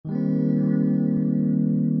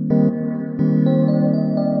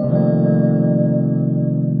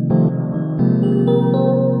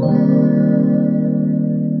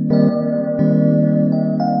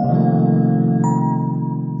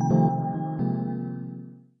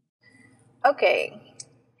Okay,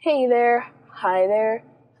 Hey there, hi there,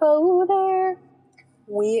 hello there.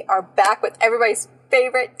 we are back with everybody's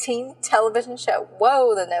favorite teen television show.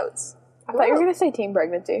 Whoa, the notes. I thought you were going to say teen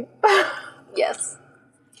pregnancy. Yes.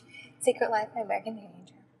 Secret Life of American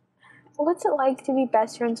Teenager. What's it like to be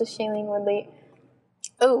best friends with Shailene Woodley?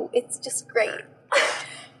 Oh, it's just great.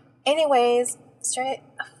 Anyways,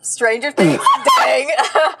 Stranger Things, dang.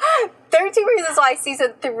 13 Reasons Why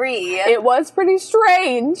Season 3. It was pretty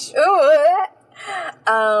strange. Ooh.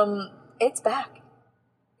 It's back.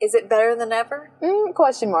 Is it better than ever?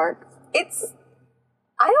 Question mark.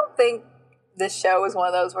 I don't think this show is one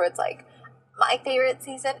of those where it's like, my favorite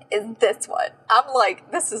season is this one. I'm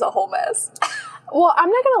like, this is a whole mess. Well, I'm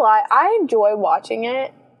not going to lie, I enjoy watching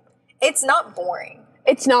it. It's not boring,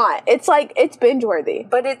 It's not. It's like, it's binge-worthy.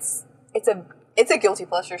 but it's a guilty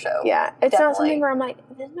pleasure show. Yeah, it's not Definitely. something where I'm like,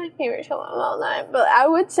 this is my favorite show of all time. But I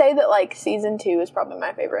would say that, like, season 2 is probably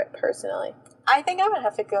my favorite, personally. I think I would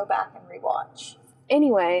have to go back and rewatch.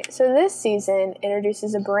 Anyway, so this season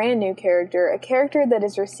introduces a brand new character, a character that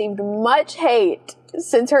has received much hate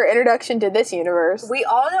since her introduction to this universe. We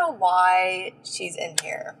all know why she's in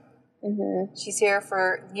here. Mm-hmm. She's here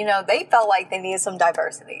for, they felt like they needed some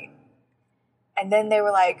diversity. And then they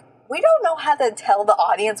were like, we don't know how to tell the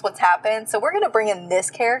audience what's happened, so we're going to bring in this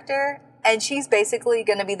character, and she's basically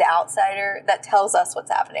going to be the outsider that tells us what's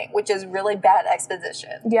happening, which is really bad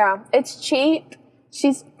exposition. Yeah, it's cheap.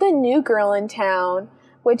 She's the new girl in town,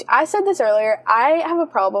 which I said this earlier. I have a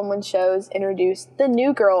problem when shows introduce the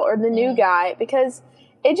new girl or the new guy because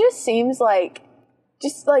it just seems like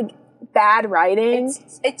bad writing.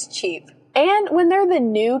 It's cheap. And when they're the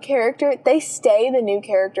new character, they stay the new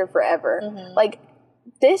character forever. Mm-hmm. Like,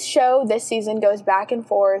 this show, this season, goes back and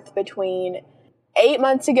forth between 8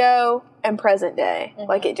 months ago and present day. Mm-hmm.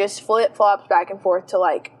 Like, it just flip-flops back and forth to,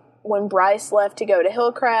 like, when Bryce left to go to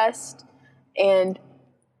Hillcrest and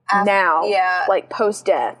now, yeah. like,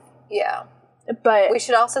 post-death. Yeah. But, We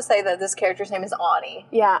should also say that this character's name is Ani.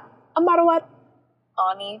 yeah. What?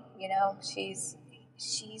 Ani,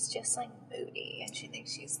 she's just like moody and she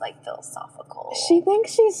thinks she's like philosophical. She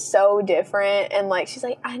thinks she's so different and like she's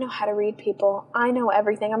like, I know how to read people. I know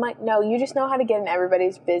everything. I'm like, no, you just know how to get in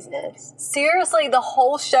everybody's business. Seriously, the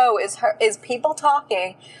whole show is people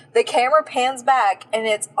talking. The camera pans back and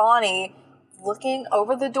it's Ani looking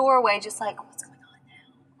over the doorway just like, what's going on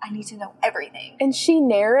now? I need to know everything. And she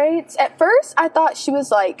narrates. At first, I thought she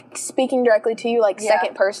was like speaking directly to you, like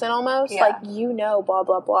second person almost. Yeah. Like, blah,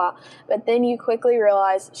 blah, blah. But then you quickly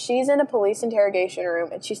realize she's in a police interrogation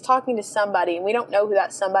room and she's talking to somebody. And we don't know who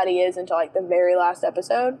that somebody is until like the very last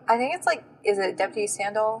episode. I think it's like, is it Deputy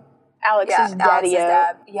Sandal? Alex's daddy.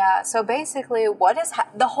 dad. Yeah, so basically what is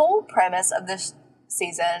the whole premise of this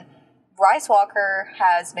season, Bryce Walker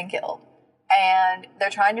has been killed. And they're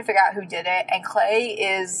trying to figure out who did it. And Clay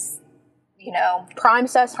is, Prime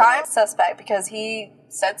suspect because he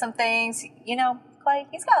said some things. Clay,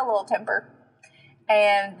 he's got a little temper.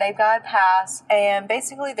 And they've got a pass. And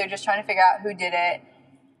basically they're just trying to figure out who did it.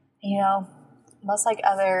 Most like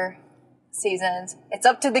other seasons, it's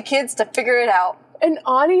up to the kids to figure it out. And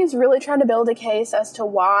Ani is really trying to build a case as to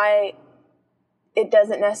why it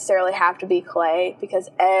doesn't necessarily have to be Clay, because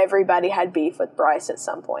everybody had beef with Bryce at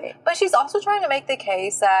some point. But she's also trying to make the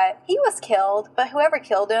case that he was killed, but whoever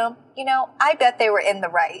killed him, I bet they were in the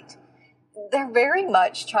right. They're very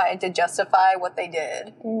much trying to justify what they did.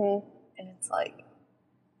 Mm-hmm. And it's like,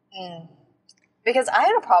 Because I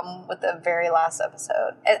had a problem with the very last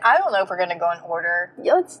episode. And I don't know if we're going to go in order.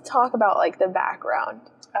 Yeah, let's talk about, like, the background.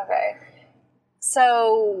 Okay.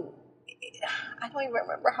 So, I don't even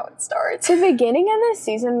remember how it starts. The beginning of this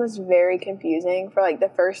season was very confusing for, like, the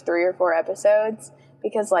first 3 or 4 episodes.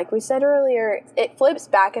 Because, like we said earlier, it flips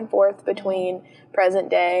back and forth between present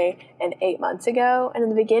day and 8 months ago. And in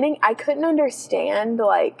the beginning, I couldn't understand,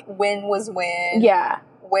 like... When was when. Yeah.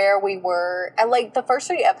 Where we were. And, like, the first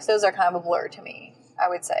 3 episodes are kind of a blur to me, I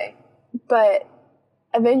would say. But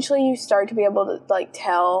eventually you start to be able to, like,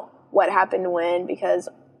 tell what happened when, because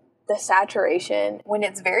the saturation... When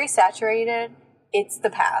it's very saturated, it's the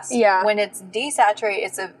past. Yeah. When it's desaturated,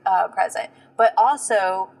 it's a present. But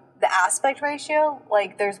also, the aspect ratio,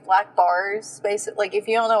 like, there's black bars, basically. Like, if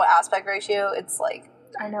you don't know what aspect ratio, it's, like...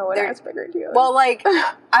 I know what aspect ratio is. Well, like,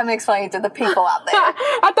 I'm explaining to the people out there.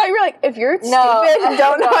 I thought you were like, if you're stupid and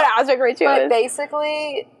don't know what aspect ratio but is.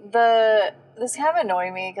 Basically, this kind of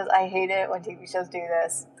annoyed me because I hate it when TV shows do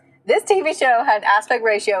this. This TV show had an aspect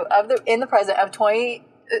ratio in the present of 20,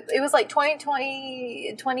 it was like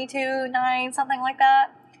 20, 22, 9, something like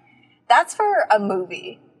that. That's for a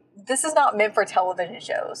movie. This is not meant for television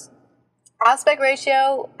shows. Aspect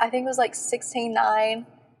ratio, I think it was like 16:9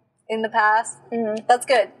 in the past. Mm-hmm. That's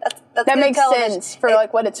good. That's that good makes television. sense for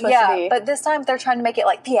like what it's supposed to be. But this time they're trying to make it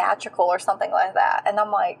like theatrical or something like that, and I'm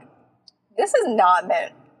like, this is not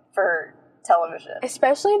meant for television.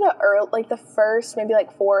 Especially the first maybe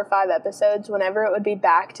like 4 or 5 episodes, whenever it would be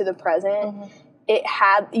back to the present,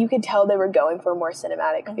 you could tell they were going for a more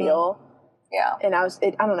cinematic feel. Yeah. And I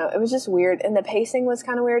don't know, it was just weird. And the pacing was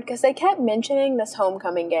kind of weird because they kept mentioning this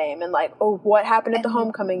homecoming game and like, oh, what happened at the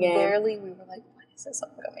homecoming game? Literally, we were like, what is this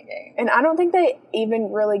homecoming game? And I don't think they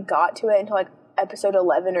even really got to it until like episode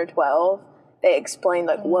 11 or 12. They explained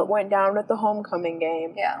like what went down at the homecoming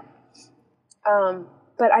game. Yeah.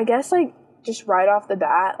 But I guess like just right off the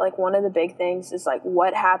bat, like one of the big things is like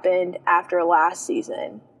what happened after last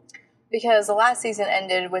season. Because the last season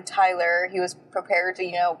ended with Tyler. He was prepared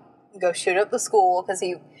to, go shoot up the school because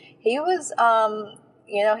he was,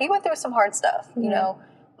 he went through some hard stuff.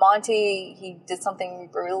 Monty, he did something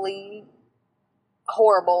really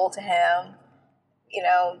horrible to him.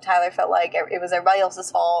 Tyler felt like it was everybody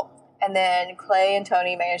else's fault. And then Clay and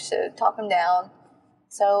Tony managed to talk him down.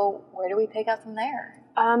 So where do we pick up from there?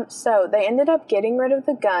 So they ended up getting rid of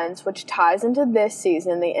the guns, which ties into this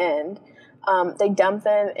season, the end. They dumped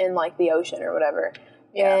them in, like, the ocean or whatever.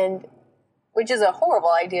 Yeah. And which is a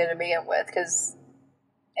horrible idea to begin with, because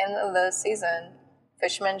in the season,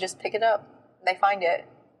 fishermen just pick it up. They find it.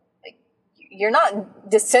 Like, you're not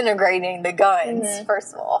disintegrating the guns,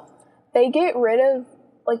 first of all. They get rid of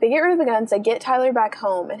the guns, they get Tyler back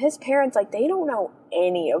home, and his parents, like, they don't know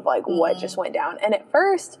any of, like, what just went down. And at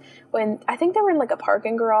first, when, I think they were in, like, a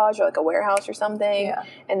parking garage or, like, a warehouse or something,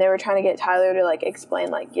 and they were trying to get Tyler to, like,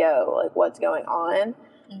 explain, like, yo, like, what's going on,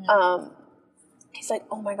 he's like,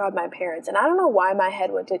 oh my god, my parents. And I don't know why my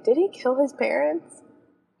head went to, did he kill his parents?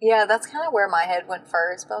 Yeah, that's kind of where my head went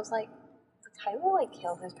first, but I was like, did Tyler, like,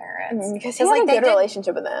 kill his parents? Because he had a good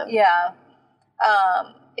relationship with them. Yeah.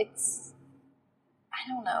 I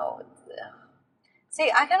don't know. See,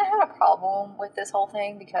 I kind of had a problem with this whole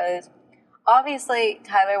thing because obviously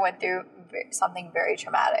Tyler went through something very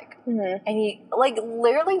traumatic. And he, like,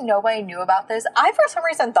 literally nobody knew about this. I, for some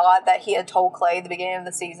reason, thought that he had told Clay at the beginning of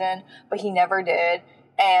the season, but he never did.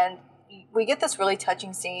 And we get this really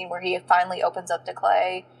touching scene where he finally opens up to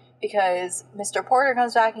Clay because Mr. Porter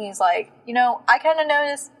comes back and he's like, I kind of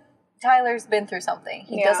noticed Tyler's been through something.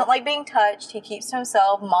 He doesn't like being touched. He keeps to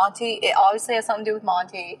himself. Monty, it obviously has something to do with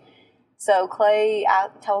Monty. So Clay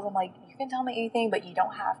tells him, like, you can tell me anything, but you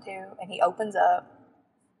don't have to. And he opens up,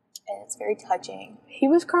 and it's very touching. He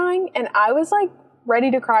was crying, and I was, like,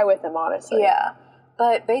 ready to cry with him, honestly. Yeah.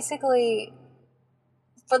 But basically,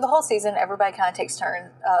 for the whole season, everybody kind of takes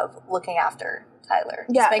turns of looking after Tyler.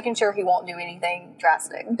 Just making sure he won't do anything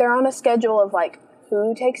drastic. They're on a schedule of, like,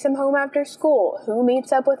 who takes him home after school, who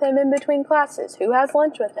meets up with him in between classes, who has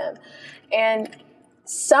lunch with him. And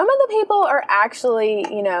some of the people are actually,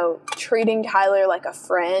 treating Tyler like a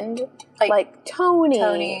friend. Like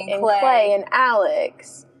Tony and Clay and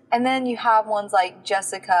Alex. And then you have ones like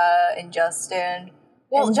Jessica and Justin.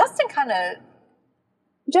 Well, and Justin was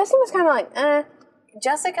kind of like, eh.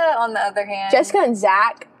 Jessica, on the other hand. Jessica and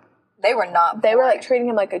Zach. They were not. They were, like, treating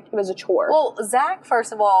him like it was a chore. Well, Zach,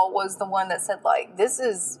 first of all, was the one that said, like,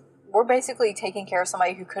 we're basically taking care of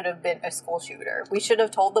somebody who could have been a school shooter. We should have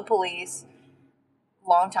told the police a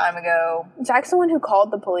long time ago. Zach's the one who called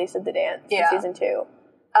the police at the dance in season 2.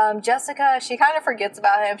 Jessica, she kind of forgets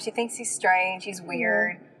about him. She thinks he's strange. He's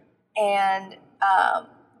weird. And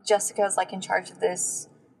Jessica's, like, in charge of this,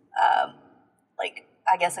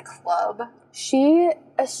 I guess a club. She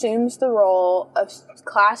assumes the role of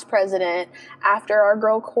class president after our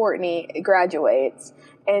girl Courtney graduates,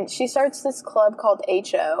 and she starts this club called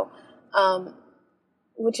HO,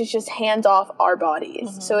 which is just hands off our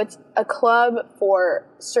bodies. So it's a club for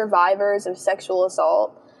survivors of sexual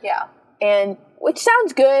assault. Yeah. And which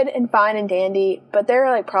sounds good and fine and dandy, but there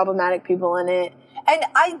are, like, problematic people in it. And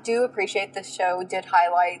I do appreciate this show did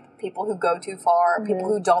highlight people who go too far, people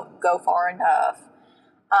who don't go far enough.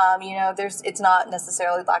 It's not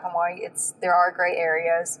necessarily black and white. There are gray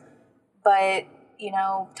areas. But,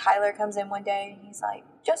 Tyler comes in one day and he's like,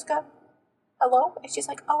 Jessica, hello? And she's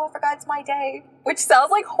like, oh, I forgot it's my day. Which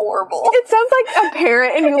sounds like horrible. It sounds like a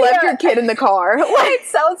parent and you left your kid in the car. It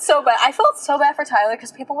sounds so bad. I felt so bad for Tyler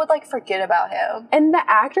because people would, like, forget about him. And the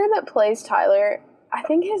actor that plays Tyler, I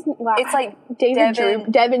think it's like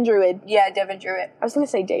Devin Druid. Yeah, Devin Druid. I was going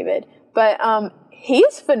to say David. But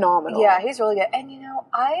he's phenomenal. Yeah, he's really good. And,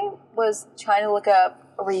 I was trying to look up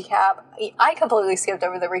a recap. I completely skipped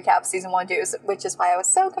over the recap season 1 too, which is why I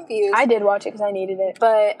was so confused. I did watch it because I needed it.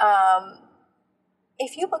 But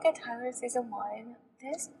if you look at Tyler season 1,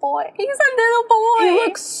 this boy, he's a little boy. He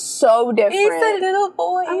looks so different. He's a little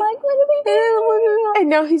boy. I'm like, what do we do? And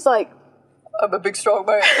now he's like, I'm a big strong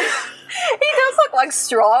man. He does look like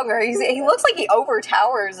stronger. He looks like he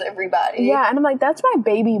overtowers everybody. yeah, and I'm like, that's my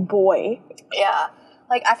baby boy. Yeah.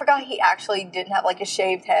 Like, I forgot he actually didn't have, like, a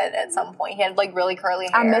shaved head at some point. He had, like, really curly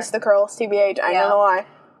hair. I miss the curls, TBH. I don't know why.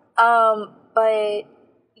 But,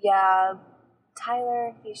 yeah,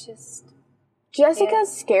 Tyler, he's just...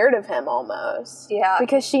 Jessica's scared of him almost. Yeah.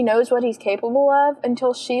 Because she knows what he's capable of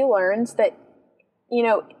until she learns that, you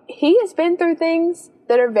know, he has been through things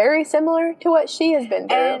that are very similar to what she has been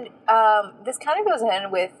through. And this kind of goes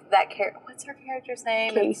in with that character. What's her character's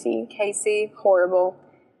name? Casey. Horrible.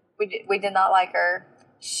 We did not like her.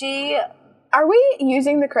 Are we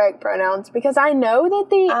using the correct pronouns? Because I know that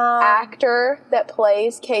the actor that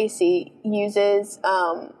plays Casey uses they,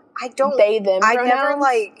 them pronouns. I never,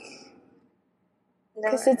 like...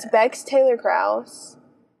 Because it's Bex Taylor Krause,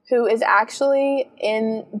 who is actually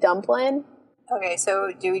in Dumplin'. Okay,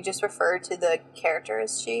 so do we just refer to the character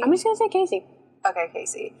as she? I'm just going to say Casey. Okay,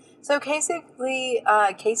 Casey. So basically...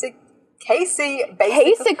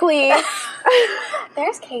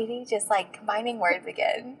 There's Katie just, like, combining words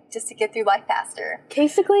again, just to get through life faster.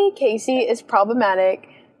 Basically, Casey is problematic.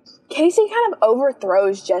 Casey kind of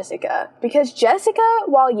overthrows Jessica. Because Jessica,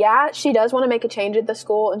 while, she does want to make a change at the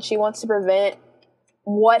school, and she wants to prevent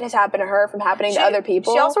what has happened to her from happening to other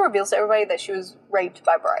people. She also reveals to everybody that she was raped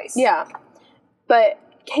by Bryce. Yeah. But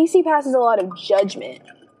Casey passes a lot of judgment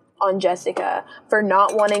on Jessica for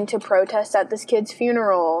not wanting to protest at this kid's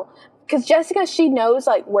funeral. Because Jessica, she knows,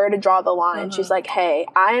 like, where to draw the line. Mm-hmm. She's like, hey,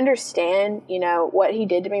 I understand, you know, what he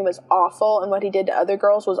did to me was awful and what he did to other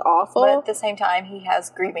girls was awful. But at the same time, he has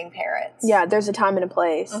grieving parents. Yeah, there's a time and a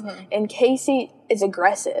place. Mm-hmm. And Casey is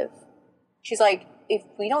aggressive. She's like, if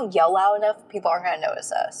we don't yell loud enough, people aren't going to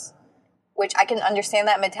notice us. Which I can understand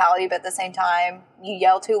that mentality, but at the same time, you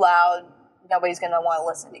yell too loud, nobody's going to want to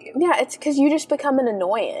listen to you. Yeah, it's because you just become an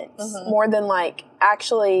annoyance more than, like,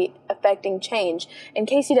 actually affecting change. And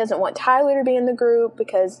Casey doesn't want Tyler to be in the group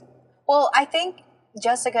because... Well, I think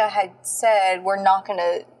Jessica had said we're not going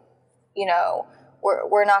to, you know,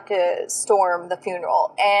 we're not going to storm the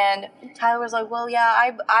funeral. And Tyler was like, well,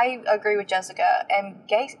 yeah, I agree with Jessica. And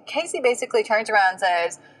Casey basically turns around and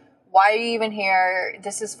says... Why are you even here?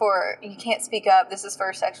 This is for, you can't speak up. This is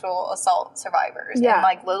for sexual assault survivors. Yeah. And,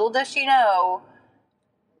 like, little does she know.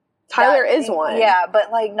 Tyler is one. Yeah,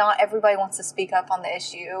 but, like, not everybody wants to speak up on the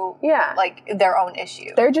issue. Yeah. Like, their own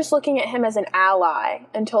issue. They're just looking at him as an ally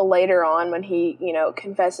until later on when he, you know,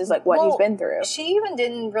 confesses, like, what he's been through. She even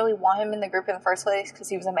didn't really want him in the group in the first place because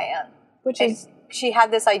he was a man. She had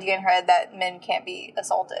this idea in her head that men can't be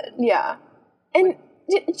assaulted. Yeah. And...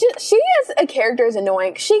 she as a character is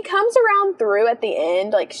annoying. She comes around through at the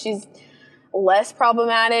end, like she's less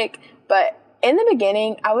problematic, but in the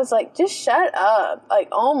beginning I was like, just shut up. Like,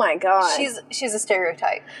 oh my god. She's a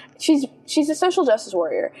stereotype. She's a social justice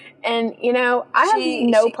warrior. And, you know, I have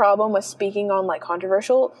no problem with speaking on, like,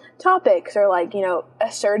 controversial topics or, like, you know,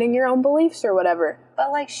 asserting your own beliefs or whatever.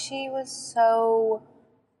 But, like, she was so,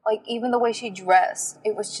 like, even the way she dressed,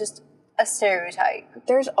 it was just a stereotype.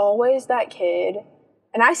 There's always that kid.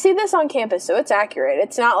 And I see this on campus, so it's accurate.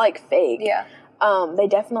 It's not, like, fake. Yeah. They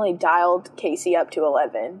definitely dialed Casey up to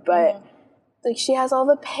 11. But, like, she has all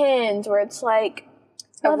the pins where it's, like,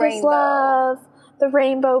 love is love, the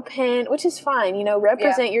rainbow pin, which is fine. You know,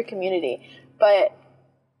 represent your community. But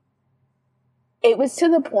it was to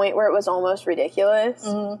the point where it was almost ridiculous.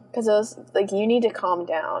 Because it was, like, you need to calm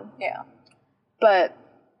down. Yeah. But...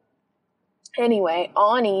 anyway,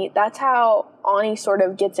 Ani, that's how Ani sort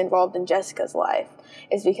of gets involved in Jessica's life,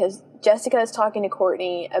 is because Jessica is talking to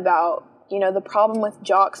Courtney about, you know, the problem with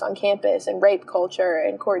jocks on campus and rape culture,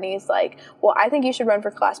 and Courtney's like, well, I think you should run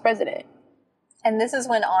for class president. And this is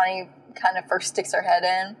when Ani kind of first sticks her head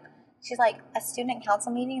in. She's like, a student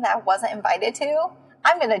council meeting that I wasn't invited to?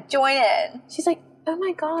 I'm going to join in. She's like, oh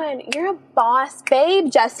my god, you're a boss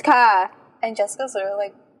babe, Jessica. And Jessica's literally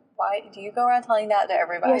like, why do you go around telling that to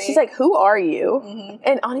everybody? Yeah, she's like, who are you?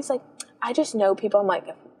 And Ani's like, I just know people. I'm like,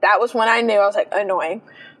 that was when I knew. I was like, annoying.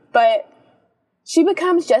 But she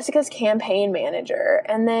becomes Jessica's campaign manager.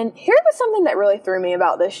 And then here was something that really threw me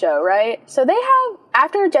about this show, right? So they have,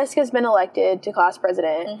 after Jessica's been elected to class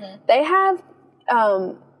president, they have,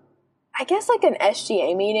 I guess like an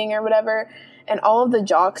SGA meeting or whatever. And all of the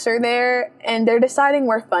jocks are there, and they're deciding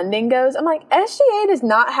where funding goes. I'm like, SGA does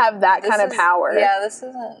not have that kind of power. Yeah, this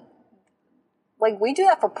isn't... like, we do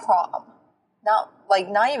that for prom. Not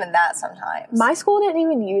even that sometimes. My school didn't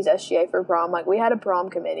even use SGA for prom. Like, we had a prom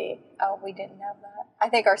committee. Oh, we didn't have that. I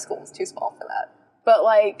think our school was too small for that. But,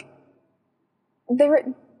 like,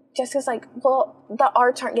 Jessica's like, well, the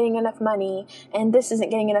arts aren't getting enough money, and this isn't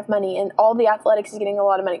getting enough money, and all the athletics is getting a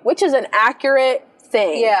lot of money, which is an accurate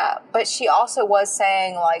thing. Yeah, but she also was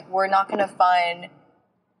saying, like, we're not going to fund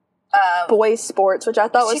boys sports, which I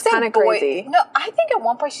thought was kind of crazy. No, I think at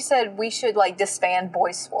one point she said we should, like, disband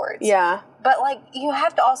boys sports. Yeah. But, like, you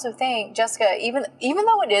have to also think, Jessica, even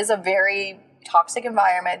though it is a very toxic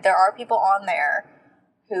environment, there are people on there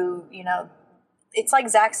who, you know, it's like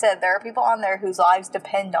Zach said, there are people on there whose lives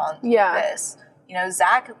depend on this. You know,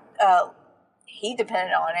 Zach, he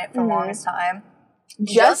depended on it for the longest time.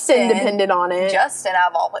 Justin depended on it. Justin,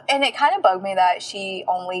 out of all, and it kind of bugged me that she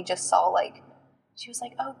only just saw, like, she was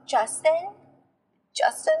like, oh, Justin's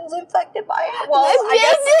infected by it. Well,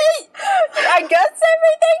 I guess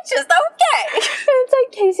everything's just okay. It's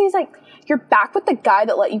like, Casey's like, you're back with the guy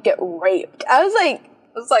that let you get raped. I was like,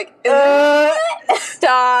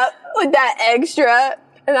 stop with that extra.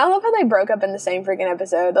 And I love how they broke up in the same freaking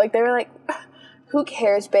episode. Like, they were like, who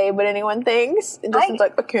cares, babe, what anyone thinks? And Justin's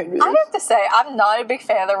like, I can't do this. I have to say, I'm not a big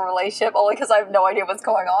fan of their relationship, only because I have no idea what's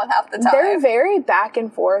going on half the time. They're very back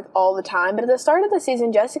and forth all the time. But at the start of the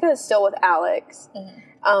season, Jessica is still with Alex.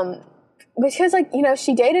 Because, like, you know,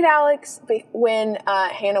 she dated Alex when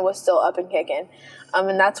Hannah was still up and kicking.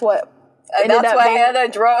 And that's what... That's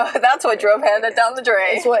what drove Hannah down the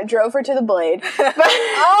drain. It's what drove her to the blade.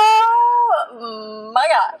 Oh my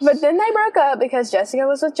gosh. But then they broke up because Jessica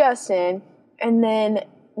was with Justin, and then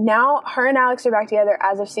now her and Alex are back together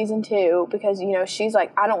as of season 2 because, you know, she's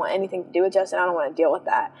like, I don't want anything to do with Justin. I don't want to deal with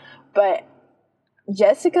that. But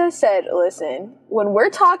Jessica said, listen, when we're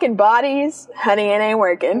talking bodies, honey, it ain't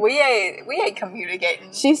working. We ain't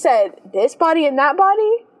communicating. She said, this body and that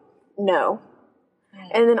body? No.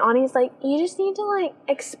 And then Ani's like, you just need to, like,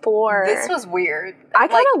 explore. This was weird. I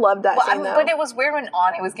kind of loved that scene, though. But it was weird when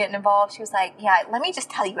Ani was getting involved. She was like, yeah, let me just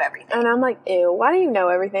tell you everything. And I'm like, ew, why do you know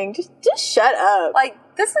everything? Just shut up. Like,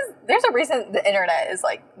 there's a reason the internet is,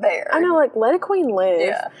 like, there. I know, like, let a queen live.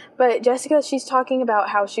 Yeah. But Jessica, she's talking about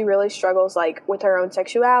how she really struggles, like, with her own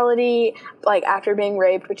sexuality, like, after being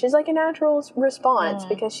raped, which is, like, a natural response.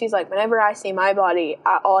 Because she's like, whenever I see my body,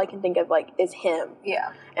 all I can think of, like, is him.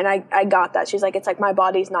 Yeah. And I got that. She's like, it's like my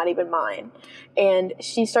body's not even mine. And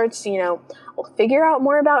she starts, you know, figure out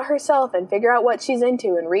more about herself and figure out what she's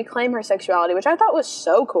into and reclaim her sexuality, which I thought was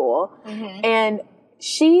so cool. And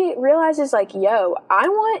she realizes, like, yo, I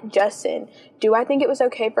want Justin. Do I think it was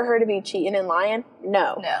okay for her to be cheating and lying?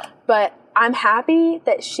 No. But I'm happy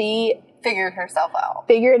that she figured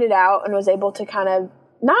it out and was able to kind of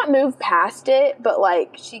not move past it, but,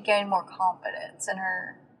 like, she gained more confidence in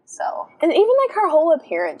her. So. And even, like, her whole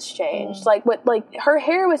appearance changed. Like, her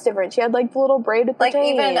hair was different. She had, like, the little braided like,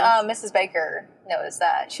 even Mrs. Baker noticed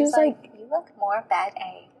that. She was like, you look more bad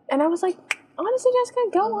A. And I was like, honestly, Jessica,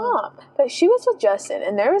 go up. But she was with Justin,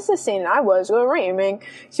 and there was this scene, and I was screaming.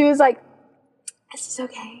 She was like, this is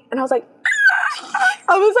okay. And I was like,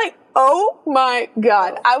 oh, my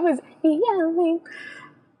God. I was yelling.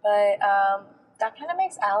 But that kind of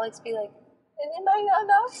makes Alex be like, anybody not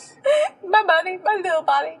know? My little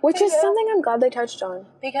body. Which is something I'm glad they touched on.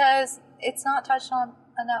 Because it's not touched on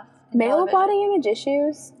enough. Male body image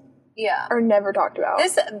issues are never talked about.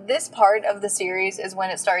 This part of the series is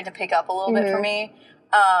when it started to pick up a little bit for me.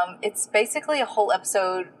 It's basically a whole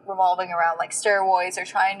episode revolving around, like, steroids or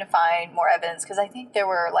trying to find more evidence. Because I think there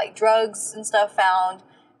were, like, drugs and stuff found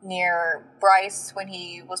near Bryce when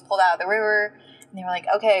he was pulled out of the river. And they were like,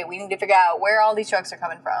 okay, we need to figure out where all these drugs are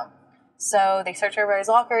coming from. So they search everybody's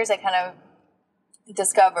lockers. They kind of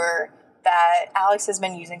discover that Alex has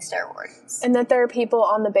been using steroids. And that there are people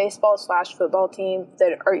on the baseball/football team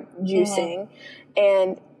that are juicing.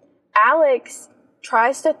 And Alex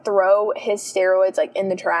tries to throw his steroids, like, in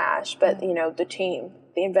the trash. But, you know, the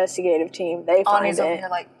investigative team, they find Ani's it. over here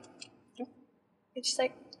like... And she's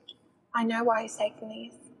like, I know why he's taking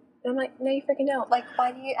these. And I'm like, no, you freaking don't. Like,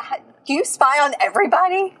 why do you spy on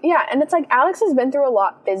everybody? Yeah, and it's like, Alex has been through a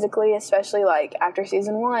lot physically, especially, like, after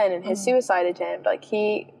season 1 and his suicide attempt. Like,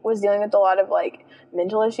 he was dealing with a lot of, like,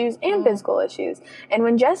 mental issues and physical issues. And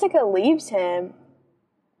when Jessica leaves him,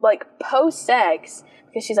 like, post-sex,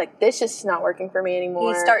 because she's like, this just is not working for me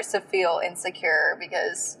anymore. He starts to feel insecure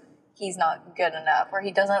because he's not good enough, or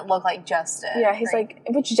he doesn't look like Justin. Yeah, he's like,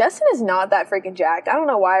 which Justin is not that freaking jacked. I don't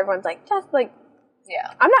know why everyone's like, just, like,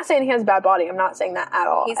 yeah. I'm not saying he has a bad body. I'm not saying that at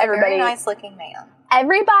all. He's a very nice-looking man.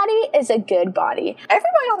 Everybody is a good body.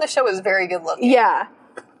 Everybody on the show is very good-looking. Yeah.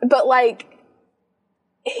 But, like,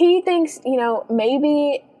 he thinks, you know,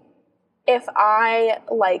 maybe if I,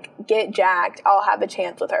 like, get jacked, I'll have a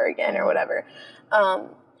chance with her again or whatever.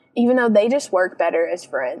 Even though they just work better as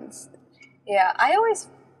friends. Yeah, I always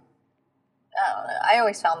I don't know. I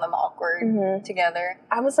always found them awkward together.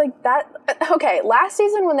 I was like, that... Okay, last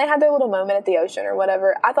season when they had their little moment at the ocean or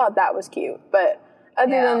whatever, I thought that was cute. But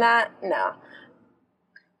other than that, no.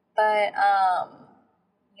 But,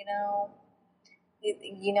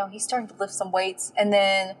 he's starting to lift some weights. And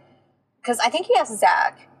then, because I think he asked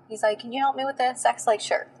Zach, he's like, can you help me with this? Zach's like,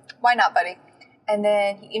 sure. Why not, buddy? And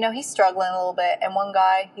then, he's struggling a little bit. And one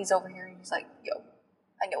guy, he's over here, and he's like, yo,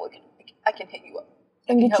 I know I can hit you up.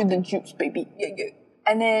 And get you the juice, baby. Yeah.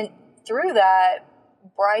 And then through that,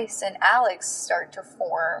 Bryce and Alex start to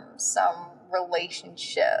form some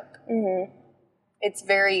relationship. Mm-hmm. It's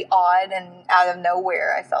very odd and out of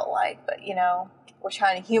nowhere, I felt like. But, we're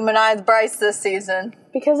trying to humanize Bryce this season.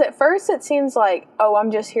 Because at first it seems like, oh,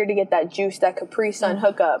 I'm just here to get that juice, that Capri Sun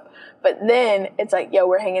hookup. But then it's like, yo,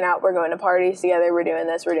 we're hanging out, we're going to parties together, we're doing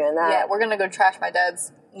this, we're doing that. Yeah, we're going to go trash my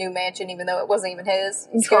dad's new mansion, even though it wasn't even his.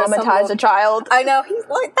 Traumatize a child. I know, he's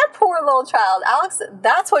like, that poor little child. Alex,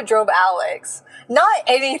 that's what drove Alex. Not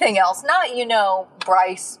anything else. Not,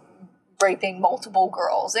 Bryce raping multiple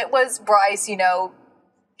girls. It was Bryce,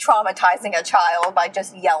 traumatizing a child by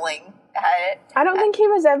just yelling at it. I don't think he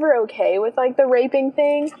was ever okay with, like, the raping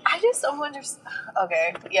thing. I just don't understand.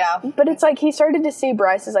 Okay, yeah. But it's like he started to see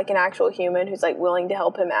Bryce as, like, an actual human who's, like, willing to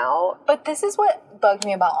help him out. But this is what bugged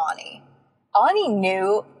me about Ani. Ani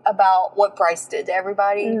knew about what Bryce did to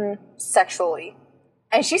everybody sexually.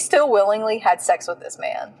 And she still willingly had sex with this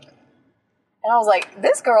man. And I was like,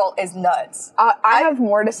 this girl is nuts. I have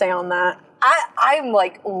more to say on that. I'm,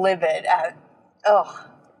 like, livid at... Ugh.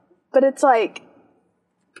 But it's like...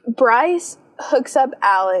 Bryce hooks up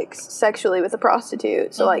Alex sexually with a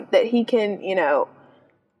prostitute so like that he can,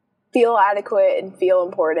 feel adequate and feel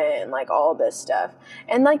important and like all this stuff.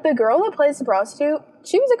 And like the girl that plays the prostitute,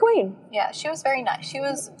 she was a queen. Yeah, she was very nice. She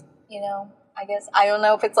was, I guess, I don't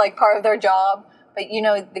know if it's like part of their job, but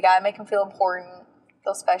the guy make him feel important,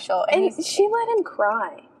 feel special. And she let him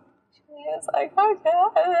cry. It's like, okay.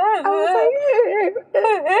 I was like,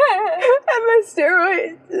 have my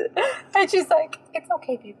steroids. And she's like, it's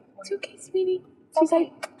okay, baby. It's okay, sweetie. She's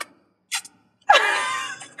like,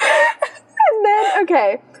 and then,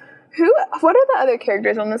 okay. What are the other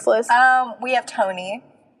characters on this list? We have Tony.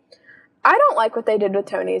 I don't like what they did with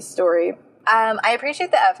Tony's story. I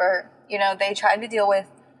appreciate the effort. They tried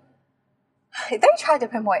to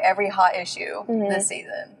pinpoint every hot issue this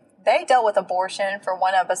season. They dealt with abortion for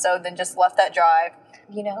one episode, then just left that drive.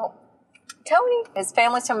 Tony, his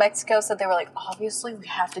family's from Mexico, so they were like, obviously we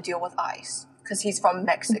have to deal with ICE because he's from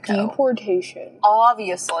Mexico. Deportation.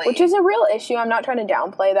 Obviously. Which is a real issue. I'm not trying to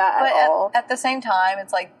downplay that at all. At the same time,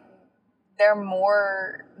 it's like, they're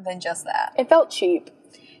more than just that. It felt cheap.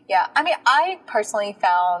 Yeah, I mean, I personally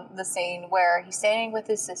found the scene where he's standing with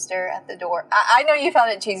his sister at the door. I know you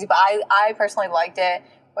found it cheesy, but I personally liked it,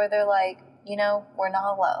 where they're like, we're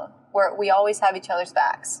not alone. We always have each other's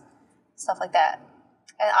backs. Stuff like that.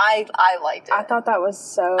 And I liked it. I thought that was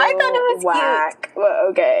so I thought it was whack. cute. Well,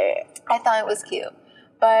 okay. I thought it was cute.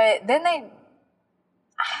 But then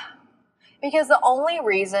because the only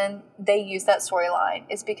reason they used that storyline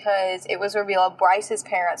is because it was revealed Bryce's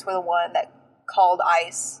parents were the one that called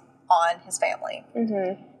ICE on his family.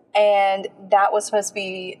 Mm-hmm. And that was supposed to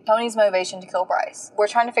be Tony's motivation to kill Bryce. We're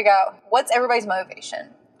trying to figure out what's everybody's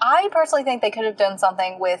motivation. I personally think they could have done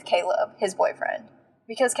something with Caleb, his boyfriend.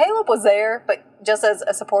 Because Caleb was there, but just as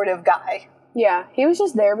a supportive guy. Yeah, he was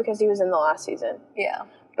just there because he was in the last season. Yeah.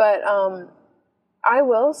 But I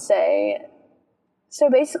will say, so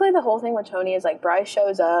basically the whole thing with Tony is like Bryce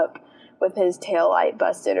shows up with his taillight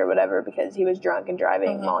busted or whatever because he was drunk and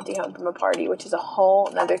driving Monty home from a party, which is a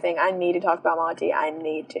whole other thing. I need to talk about Monty. I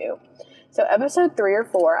need to. So episode 3 or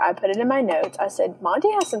 4, I put it in my notes. I said, Monty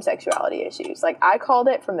has some sexuality issues. Like, I called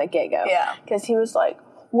it from the get-go. Yeah. Because he was like,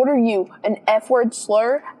 what are you, an F-word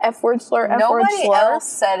slur? F-word slur, F-word slur? Nobody else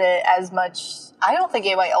said it as much. I don't think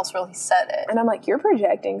anybody else really said it. And I'm like, you're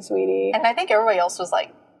projecting, sweetie. And I think everybody else was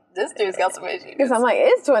like, this dude's got some issues. Because I'm like,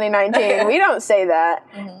 it's 2019. We don't say that.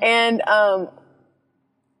 Mm-hmm. And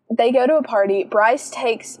they go to a party. Bryce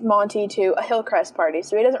takes Monty to a Hillcrest party,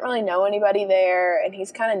 so he doesn't really know anybody there, and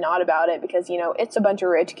he's kind of not about it because, it's a bunch of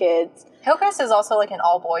rich kids. Hillcrest is also, like, an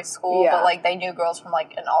all-boys school, but, like, they knew girls from,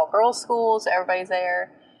 like, an all-girls school, so everybody's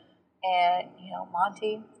there. And,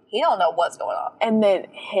 Monty, he don't know what's going on. And then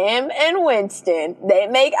him and Winston, they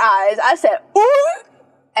make eyes. I said, ooh!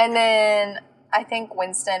 And then I think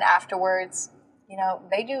Winston afterwards,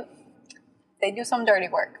 they do some dirty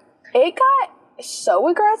work. It got so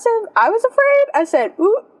aggressive. I was afraid. I said,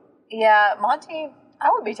 ooh. Yeah, Monty, I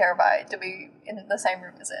would be terrified to be in the same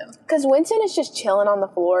room as him. Because Winston is just chilling on the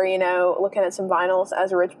floor, looking at some vinyls,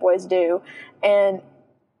 as rich boys do. And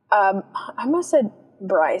I almost said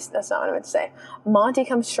Bryce. That's not what I meant to say. Monty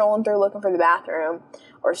comes strolling through looking for the bathroom,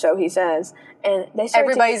 or so he says, and they start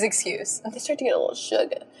Everybody's excuse. They start to get a little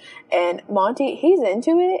sugar. And Monty, he's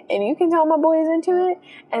into it, and you can tell my boy is into it.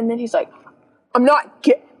 And then he's like, I'm not,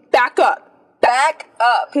 back up. Back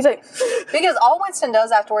up. He's like, because all Winston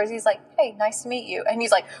does afterwards, he's like, hey, nice to meet you. And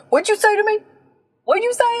he's like, what'd you say to me? What'd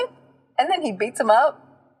you say? And then he beats him up.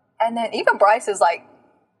 And then even Bryce is like,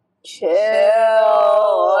 chill.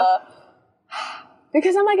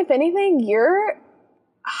 Because I'm like, if anything, you're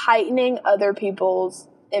heightening other people's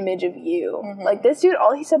image of you. Mm-hmm. Like, this dude,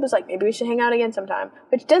 all he said was like, maybe we should hang out again sometime,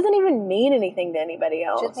 which doesn't even mean anything to anybody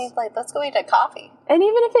else. Just means like, let's go eat a coffee. And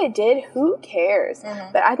even if it did, who cares?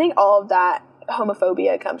 Mm-hmm. But I think all of that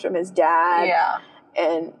homophobia comes from his dad. Yeah.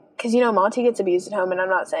 And because, Monty gets abused at home, and I'm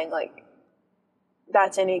not saying like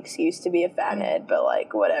that's any excuse to be a fathead, but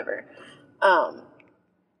like whatever.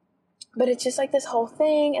 But it's just like this whole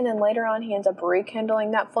thing, and then later on he ends up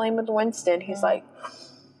rekindling that flame with Winston. He's like,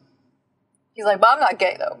 but I'm not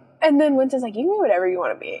gay though. and then Winston's like, you can be whatever you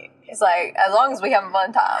want to be. He's like, as long as we have a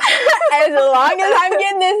fun time. As long as I'm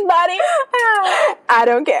getting this body, I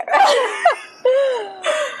don't care.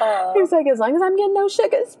 He's like, as long as I'm getting those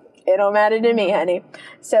sugars, it don't matter to me, honey.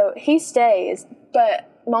 So he stays, but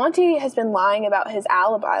Monty has been lying about his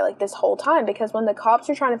alibi like this whole time, because when the cops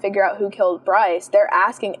are trying to figure out who killed Bryce, they're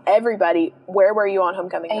asking everybody, where were you on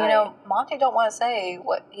homecoming night? Monty don't want to say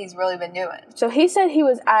what he's really been doing. So he said he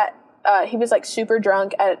was like super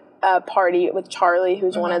drunk at a party with Charlie,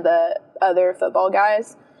 who's one of the other football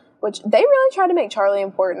guys, which they really tried to make Charlie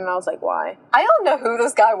important, and I was like, why? I don't know who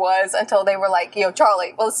this guy was until they were like, yo,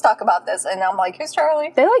 Charlie, well, let's talk about this. And I'm like, who's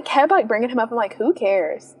Charlie? They like kept like bringing him up. I'm like, who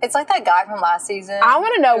cares? It's like that guy from last season. I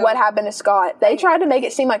want to know what happened to Scott. They tried to make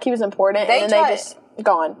it seem like he was important, and then they just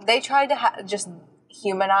gone. They tried to just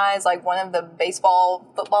humanize like one of the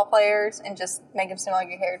football players and just make him seem like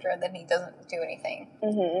a character, and then he doesn't do anything.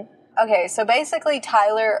 Mm-hmm. Okay, so basically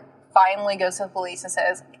Tyler finally goes to the police and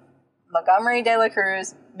says, Montgomery De La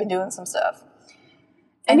Cruz been doing some stuff.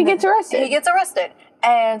 And he gets arrested. He gets arrested.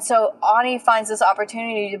 And so Ani finds this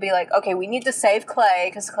opportunity to be like, okay, we need to save Clay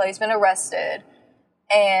because Clay's been arrested.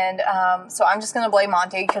 And so I'm just going to blame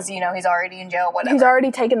Monty because, he's already in jail, whatever. He's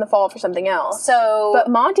already taken the fall for something else. But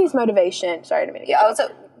Monty's motivation, sorry to me.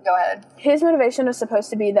 Go ahead. His motivation was supposed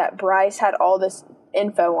to be that Bryce had all this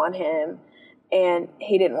info on him, and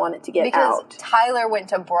he didn't want it to get out. Because Tyler went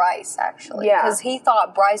to Bryce, actually. Yeah. Because he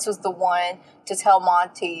thought Bryce was the one to tell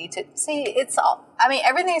Monty to... See, it's all... I mean,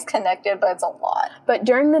 everything's connected, but it's a lot. But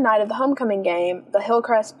during the night of the homecoming game, the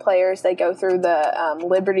Hillcrest players, they go through the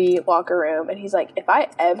Liberty locker room, and he's like, if I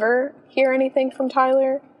ever hear anything from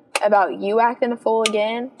Tyler about you acting a fool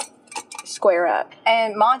again, square up.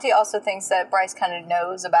 And Monty also thinks that Bryce kind of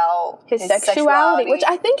knows about his sexuality, which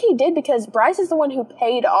I think he did, because Bryce is the one who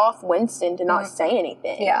paid off Winston to not say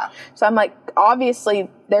anything. Yeah. So I'm like, obviously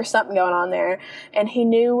there's something going on there. And he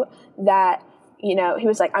knew that, he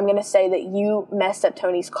was like, I'm going to say that you messed up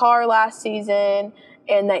Tony's car last season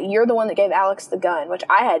and that you're the one that gave Alex the gun, which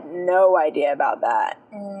I had no idea about that.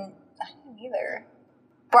 I didn't either.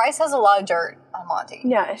 Bryce has a lot of dirt on Monty.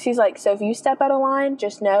 Yeah, she's like, so if you step out of line,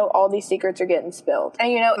 just know all these secrets are getting spilled.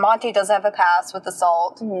 And Monty does have a past with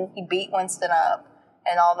assault. Mm-hmm. He beat Winston up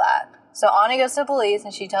and all that. So Ani goes to the police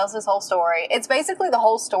and she tells his whole story. It's basically the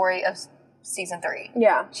whole story of season 3.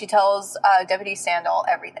 Yeah. She tells Deputy Sandal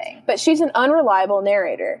everything. But she's an unreliable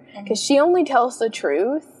narrator because she only tells the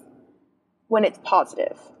truth when it's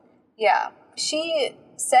positive. Yeah. She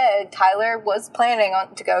said Tyler was planning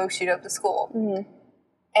to go shoot up the school. Mm-hmm.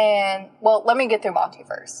 And, well, let me get through Monty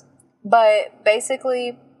first. But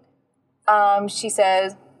basically, she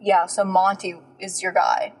says, yeah, so Monty is your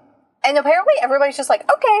guy. And apparently everybody's just like,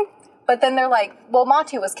 okay. But then they're like, well,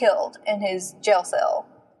 Monty was killed in his jail cell,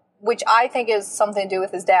 which I think is something to do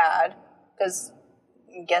with his dad. Because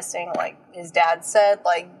I'm guessing, like, his dad said,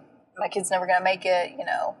 like, my kid's never going to make it,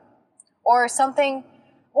 Or something.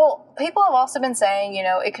 Well, people have also been saying,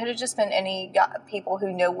 it could have just been any people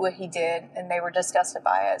who know what he did and they were disgusted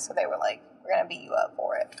by it. So they were like, we're going to beat you up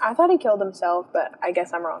for it. I thought he killed himself, but I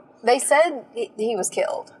guess I'm wrong. They said he was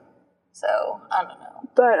killed. So, I don't know.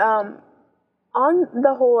 But on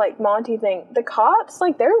the whole, like, Monty thing, the cops,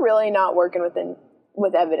 like, they're really not working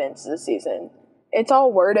with evidence this season. It's all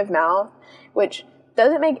word of mouth, which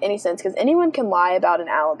doesn't make any sense because anyone can lie about an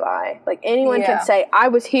alibi. Like, anyone can say, I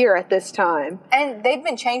was here at this time. And they've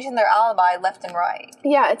been changing their alibi left and right.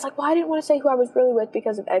 Yeah, it's like, well, I didn't want to say who I was really with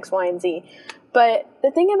because of X, Y, and Z. But the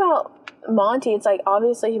thing about Monty, it's like,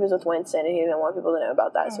 obviously he was with Winston and he didn't want people to know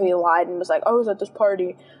about that. Mm-hmm. So he lied and was like, I was at this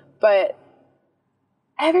party. But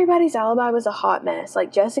everybody's alibi was a hot mess.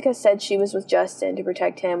 Like, Jessica said she was with Justin to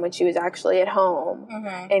protect him when she was actually at home.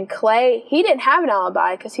 Mm-hmm. And Clay, he didn't have an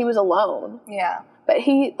alibi because he was alone. Yeah. But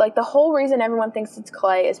he, like, the whole reason everyone thinks it's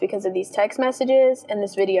Clay is because of these text messages and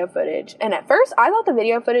this video footage. And at first, I thought the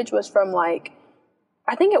video footage was from, like,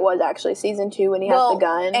 I think it was actually season 2 when he has the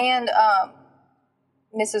gun. And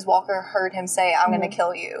Mrs. Walker heard him say, I'm going to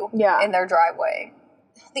kill you in their driveway.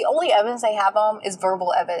 The only evidence they have of him is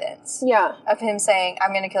verbal evidence. Yeah. Of him saying,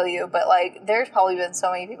 I'm going to kill you. But, like, there's probably been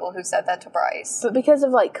so many people who said that to Bryce. But because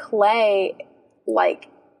of, like, Clay, like,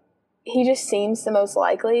 he just seems the most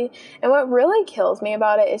likely. And what really kills me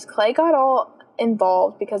about it is Clay got all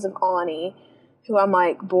involved because of Ani, who I'm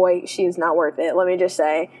like, boy, she is not worth it, let me just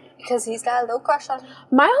say. Because he's got a little crush on her.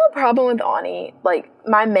 My whole problem with Ani, like,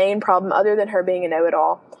 my main problem, other than her being a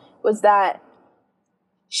know-it-all, was that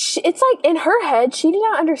it's like, in her head, she did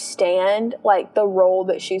not understand, like, the role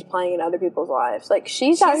that she's playing in other people's lives. Like,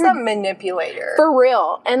 she's out here, a manipulator. For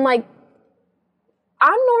real. And, like,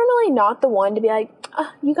 I'm normally not the one to be like,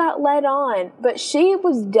 you got led on. But she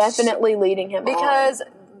was definitely leading him because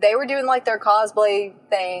they were doing, like, their cosplay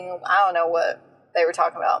thing. I don't know what they were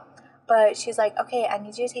talking about. But she's like, okay, I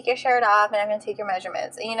need you to take your shirt off, and I'm going to take your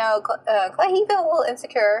measurements. And, you know, Clay, he felt a little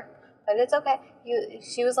insecure, but it's okay.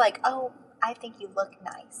 She was like, oh, I think you look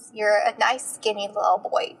nice. You're a nice, skinny little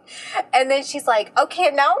boy. And then she's like, okay,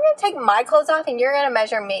 now I'm going to take my clothes off, and you're going to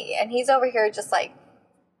measure me. And he's over here just like,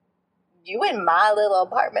 you in my little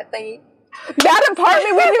apartment thingy. That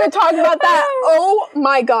apartment, we didn't even talk about that. Oh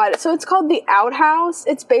my god. So it's called the outhouse.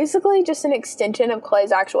 It's basically just an extension of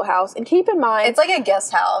Clay's actual house. And keep in mind, it's like a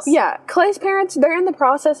guest house. Yeah. Clay's parents, they're in the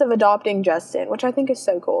process of adopting Justin, which I think is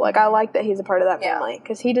so cool. Like, I like that he's a part of that family.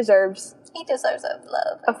 Because he deserves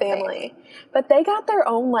a family. But they got their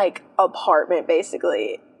own, like, apartment,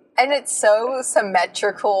 basically. And it's so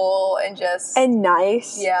symmetrical and just... and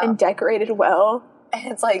nice. Yeah. And decorated well. And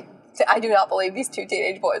it's like, I do not believe these 2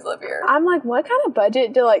 teenage boys live here. I'm like, what kind of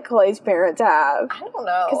budget do, like, Clay's parents have? I don't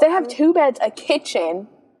know. Because they have 2 beds, a kitchen,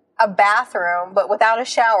 a bathroom, but without a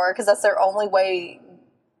shower, because that's their only way.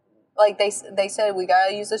 Like, they said, we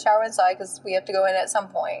gotta use the shower inside because we have to go in at some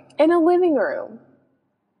point. And a living room.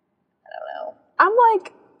 I don't know. I'm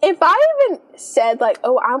like, if I even said, like,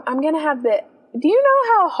 oh, I'm gonna have the... Do you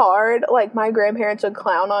know how hard, like, my grandparents would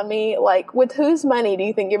clown on me? Like, with whose money do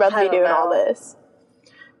you think you're about to be doing all this?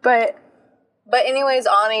 But anyways,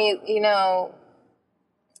 Ani, you know,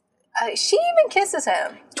 she even kisses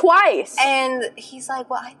him. Twice. And he's like,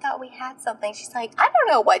 well, I thought we had something. She's like, I don't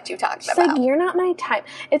know what you're talking about. She's like, you're not my type.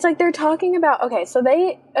 It's like they're talking about, okay, so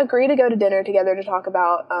they agree to go to dinner together to talk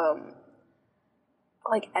about,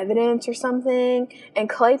 like, evidence or something. And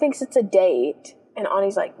Clay thinks it's a date. And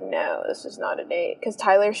Ani's like, no, this is not a date. Because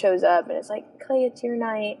Tyler shows up and it's like, Clay, it's your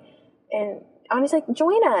night. And Ani's like,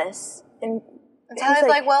 join us. And Tyler's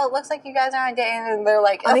like, well, it looks like you guys are on a date, and they're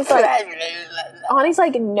like, Ani's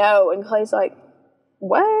like, no, and Clay's like,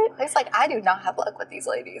 what? Clay's like, I do not have luck with these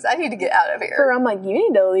ladies. I need to get out of here. I'm like, you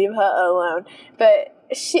need to leave her alone. But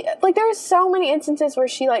she, like, there's so many instances where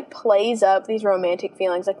she, like, plays up these romantic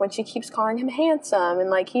feelings, like when she keeps calling him handsome, and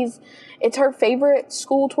like it's her favorite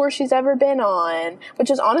school tour she's ever been on,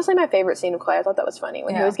 which is honestly my favorite scene of Clay. I thought that was funny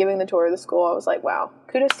when he was giving the tour of the school. I was like, wow,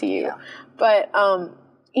 kudos to you. Yeah. But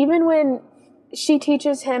even when she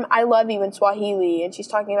teaches him I love you in Swahili, and she's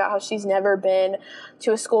talking about how she's never been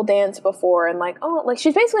to a school dance before, and like, oh, like,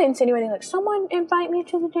 she's basically insinuating, like, someone invite me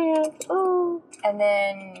to the dance. Oh. And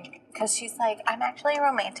then, because she's like, I'm actually a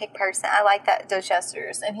romantic person. I like those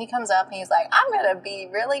gestures. And he comes up and he's like, I'm going to be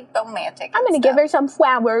really romantic. I'm going to give her some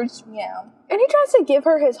flowers. Yeah. And he tries to give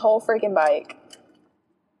her his whole freaking bike.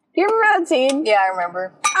 Do you remember that scene? Yeah, I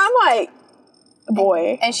remember. I'm like,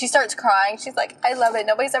 boy. And she starts crying. She's like, I love it.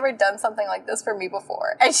 Nobody's ever done something like this for me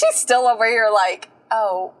before. And she's still over here like,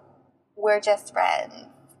 oh, we're just friends.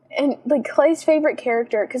 And, like, Clay's favorite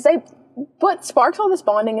character, because what sparks all this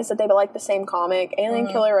bonding is that they like the same comic, Alien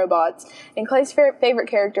Killer Robots. And Clay's favorite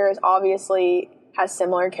character is obviously has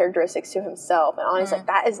similar characteristics to himself. And Ani's like,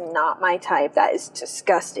 that is not my type. That is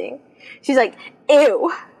disgusting. She's like,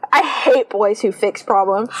 ew. I hate boys who fix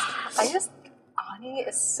problems. Ani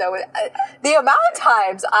is so... the amount of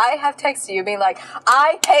times I have texted you being like,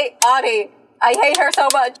 I hate Ani. I hate her so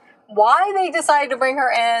much. Why they decided to bring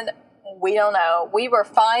her in, we don't know. We were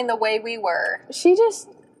fine the way we were. She just...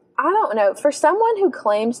 I don't know. For someone who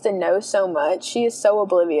claims to know so much, she is so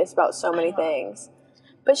oblivious about so many things.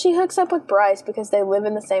 But she hooks up with Bryce because they live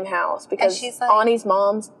in the same house. Because she's like, Ani's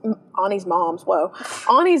mom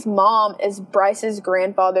is Bryce's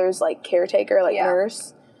grandfather's, like, caretaker, like,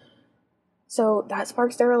 nurse. So that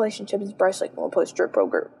sparks their relationship. Is Bryce like, we'll play strip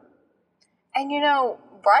poker? And, you know,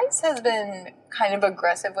 Bryce has been kind of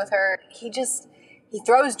aggressive with her. He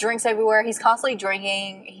throws drinks everywhere. He's constantly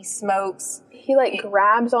drinking. He smokes. He, like,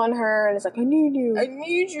 grabs on her and is like, I need you,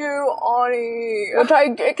 Ani. which I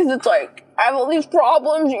get because it's like, I have all these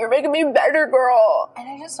problems and you're making me better, girl. And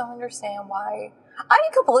I just don't understand why. I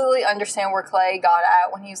completely understand where Clay got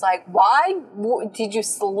at when he's like, why did you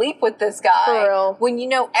sleep with this guy? For real. When you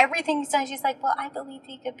know everything he says, she's like, well, I believe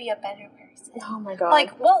he could be a better person. Oh my god.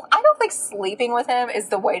 Like, well, I don't think sleeping with him is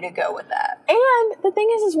the way to go with that. And the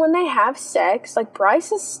thing is when they have sex, like,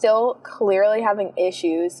 Bryce is still clearly having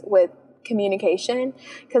issues with communication.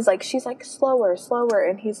 Because, like, she's like, slower,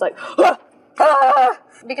 and he's like,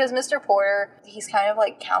 Because Mr. Porter, he's kind of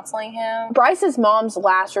like counseling him. Bryce's mom's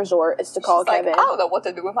last resort is to call Kevin. Like, I don't know what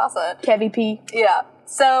to do with my son. Kevy P. Yeah.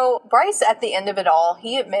 So Bryce, at the end of it all,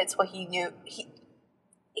 he admits what he knew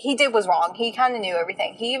he did was wrong. He kind of knew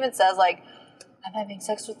everything. He even says, like, I'm having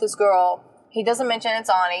sex with this girl. He doesn't mention it's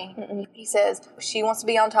Ani. Mm-mm. He says, she wants to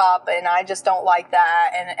be on top, and I just don't like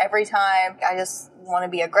that. And every time, I just want to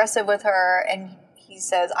be aggressive with her. And he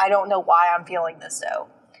says, I don't know why I'm feeling this, though.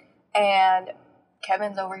 And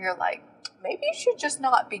Kevin's over here like, maybe you should just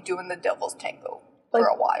not be doing the devil's tango for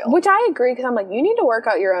a while. Which I agree, because I'm like, you need to work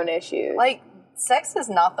out your own issues. Like, sex is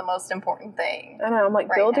not the most important thing. I know, I'm like,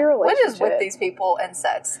 right build now. your relationship. What is with these people and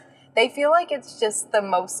sex? They feel like it's just the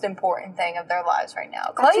most important thing of their lives right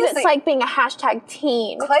now. It's like being a hashtag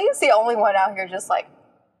teen. Clay is the only one out here just like,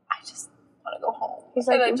 I just want to go home. He's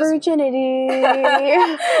like, virginity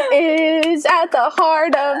is at the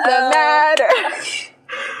heart of the matter.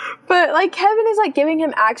 But, like, Kevin is, like, giving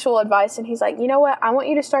him actual advice, and he's like, you know what, I want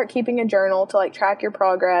you to start keeping a journal to, like, track your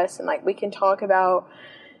progress, and, like, we can talk about,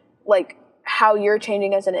 like, how you're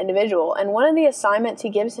changing as an individual. And one of the assignments he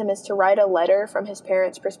gives him is to write a letter from his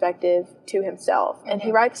parents' perspective to himself. Mm-hmm. And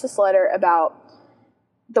he writes this letter about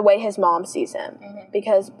the way his mom sees him. Mm-hmm.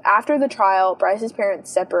 Because after the trial, Bryce's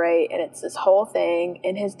parents separate, and it's this whole thing,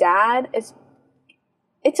 and his dad is...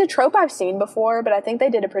 It's a trope I've seen before, but I think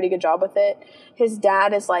they did a pretty good job with it. His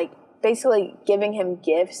dad is, like, basically giving him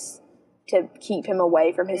gifts to keep him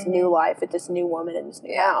away from his new life with this new woman in this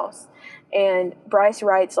new house. And Bryce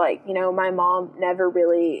writes, like, you know, my mom never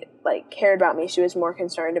really, like, cared about me. She was more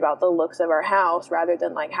concerned about the looks of our house rather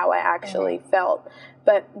than, like, how I actually felt.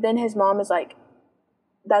 But then his mom is like,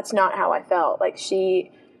 that's not how I felt. Like,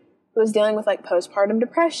 she was dealing with, like, postpartum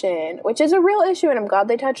depression, which is a real issue, and I'm glad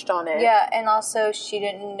they touched on it. Yeah, and also she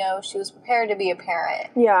didn't know she was prepared to be a parent.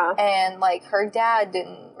 Yeah. And, like, her dad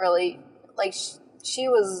didn't really, like, she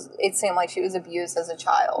was, it seemed like she was abused as a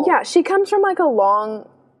child. Yeah, she comes from, like,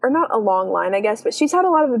 not a long line, I guess, but she's had a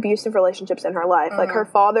lot of abusive relationships in her life. Like, her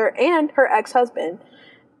father and her ex-husband.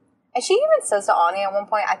 And she even says to Ani at one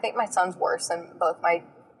point, I think my son's worse than both my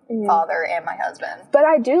father and my husband. But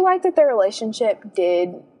I do like that their relationship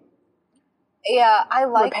did... Yeah, I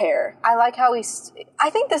like repair. I like how I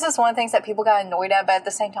think this is one of the things that people got annoyed at, but at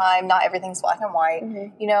the same time, not everything's black and white.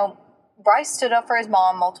 Mm-hmm. You know, Bryce stood up for his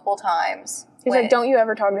mom multiple times. He's like, don't you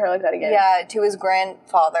ever talk to her like that again. Yeah, to his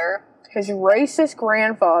grandfather. His racist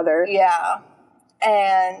grandfather. Yeah.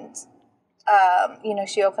 And, you know,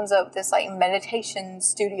 she opens up this, like, meditation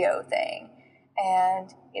studio thing.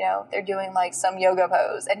 And, you know, they're doing, like, some yoga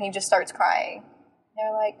pose, and he just starts crying.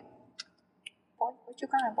 They're like, what you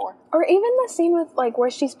crying for? Or even the scene with, like, where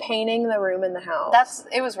she's painting the room in the house.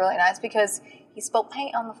 It was really nice because he spilled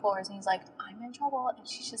paint on the floors and he's like, I'm in trouble. And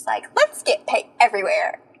she's just like, let's get paint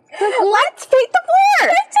everywhere. Let's paint the floor.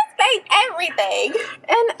 Let's just paint everything.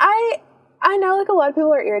 And I know, like, a lot of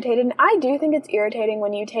people are irritated, and I do think it's irritating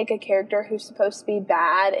when you take a character who's supposed to be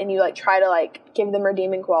bad and you, like, try to, like, give them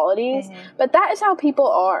redeeming qualities. Mm-hmm. But that is how people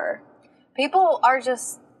are. People are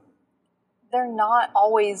just, they're not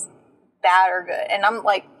always bad or good. And I'm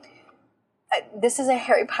like, this is a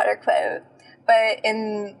Harry Potter quote, but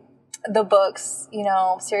in the books, you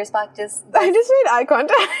know, Sirius Black just... I just made eye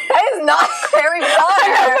contact. That is not Harry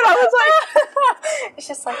Potter. But I was like... It's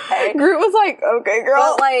just like, hey. Groot was like, okay,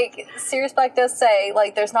 girl. But, like, Sirius Black does say,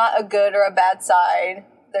 like, there's not a good or a bad side.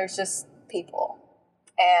 There's just people.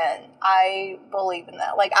 And I believe in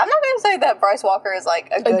that. Like, I'm not going to say that Bryce Walker is, like,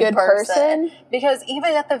 a good person. Because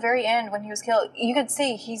even at the very end, when he was killed, you could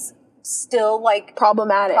see he's still, like...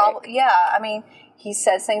 problematic. Yeah, I mean... He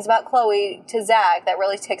says things about Chloe to Zach that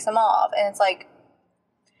really ticks him off. And it's like,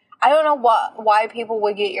 I don't know why people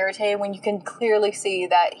would get irritated when you can clearly see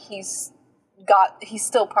that he's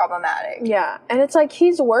still problematic. Yeah. And it's like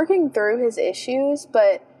he's working through his issues,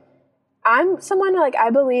 but I'm someone like,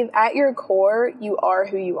 I believe at your core, you are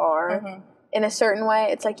who you are in a certain way.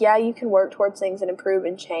 It's like, yeah, you can work towards things and improve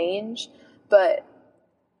and change, but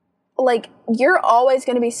like, you're always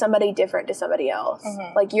going to be somebody different to somebody else.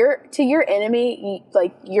 Mm-hmm. Like, to your enemy,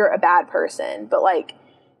 you're a bad person. But, like,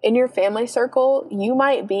 in your family circle, you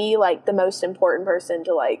might be, like, the most important person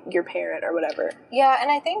to, like, your parent or whatever. Yeah,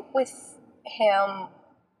 and I think with him,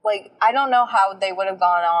 like, I don't know how they would have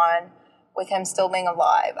gone on with him still being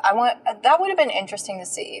alive. That would have been interesting to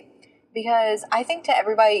see, because I think to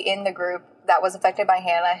everybody in the group that was affected by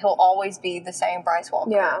Hannah, he'll always be the same Bryce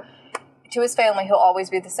Walker. Yeah. To his family, he'll always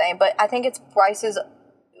be the same. But I think it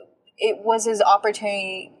was his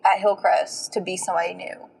opportunity at Hillcrest to be somebody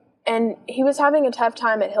new. And he was having a tough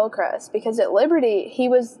time at Hillcrest because at Liberty, he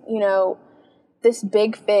was, this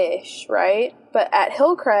big fish, right? But at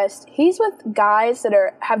Hillcrest, he's with guys that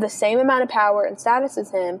have the same amount of power and status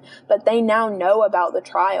as him, but they now know about the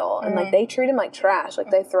trial. And, like, they treat him like trash. Like,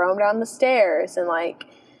 they throw him down the stairs and, like,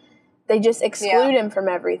 they just exclude him from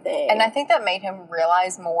everything. And I think that made him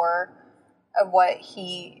realize more of what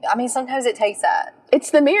sometimes it takes that.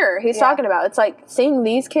 It's the mirror he's talking about. It's like seeing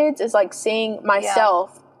these kids is like seeing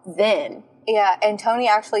myself then. Yeah, and Tony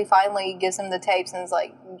actually finally gives him the tapes and is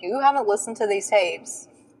like, you haven't listened to these tapes.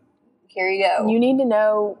 Here you go. You need to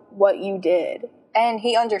know what you did. And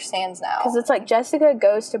he understands now. Because it's like Jessica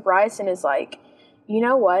goes to Bryce and is like, you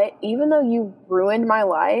know what? Even though you ruined my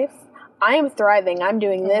life, I am thriving. I'm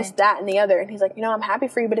doing this, that, and the other. And he's like, I'm happy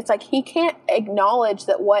for you. But it's like he can't acknowledge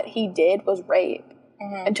that what he did was rape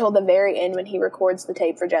until the very end when he records the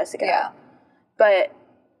tape for Jessica. Yeah. But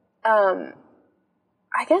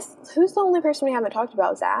I guess who's the only person we haven't talked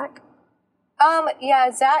about? Zach?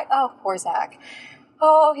 Yeah, Zach. Oh, poor Zach.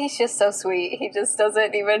 Oh, he's just so sweet. He just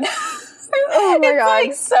doesn't even... Oh, my God.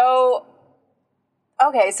 Like, so...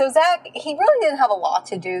 Okay, so Zach, he really didn't have a lot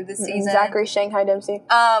to do this season. Zachary Shanghai Dempsey.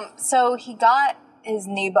 So he got his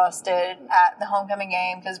knee busted at the homecoming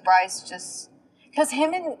game because Bryce just... Because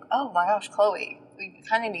him and... Oh, my gosh, Chloe. We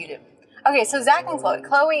kind of needed... Okay, so Zach and Chloe.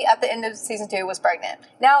 Chloe, at the end of season 2, was pregnant.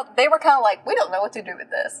 Now, they were kind of like, we don't know what to do with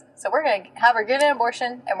this. So we're going to have her get an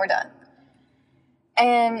abortion, and we're done.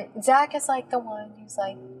 And Zach is like the one who's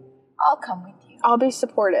like, I'll come with you. I'll be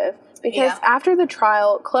supportive. Because after the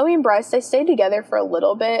trial, Chloe and Bryce, they stayed together for a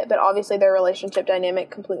little bit, but obviously their relationship dynamic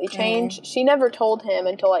completely changed. She never told him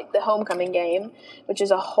until, like, the homecoming game, which is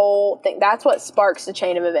a whole thing. That's what sparks the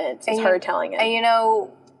chain of events, is her telling him. And,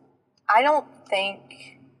 I don't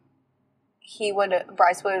think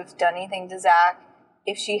Bryce would have done anything to Zach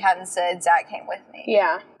if she hadn't said, Zach came with me.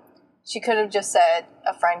 Yeah. She could have just said,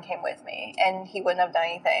 a friend came with me, and he wouldn't have done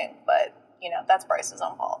anything, but... that's Bryce's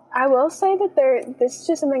own fault. I will say that this is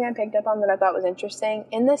just something I picked up on that I thought was interesting.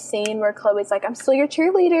 In the scene where Chloe's like, I'm still your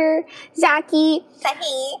cheerleader, Zachy.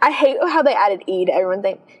 I hate how they added E to everyone.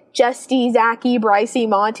 Justy, Zachy, Brycey,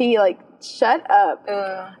 Monty. Like, shut up.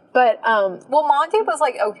 But, well, Monty was,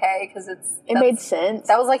 like, okay, because it made sense.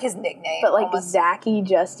 That was, like, his nickname. But, like, Zachy,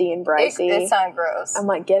 Justy, and Brycey. It sounded gross. I'm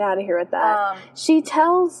like, get out of here with that. She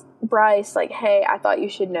tells Bryce, like, hey, I thought you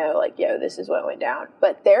should know, like, yo, this is what went down.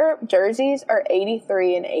 But their jerseys are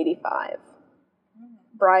 83 and 85.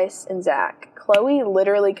 Bryce and Zach. Chloe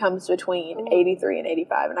literally comes between 83 and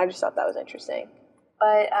 85, and I just thought that was interesting.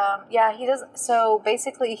 But, he does. So,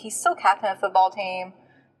 basically, he's still captain of the football team,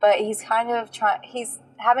 but he's kind of he's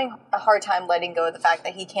having a hard time letting go of the fact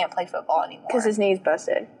that he can't play football anymore. Because his knee's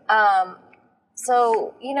busted.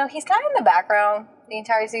 So, he's kind of in the background the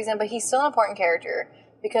entire season, but he's still an important character.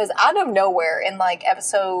 Because out of nowhere, in, like,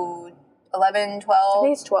 episode 11, 12? I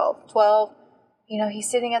think it's 12. 12.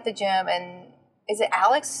 He's sitting at the gym, and is it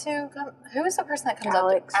Alex who is the person that comes up?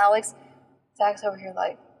 Alex. Zach's over here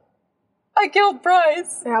like, I killed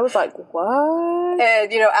Bryce. And I was like, what?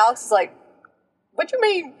 And, Alex is like, what you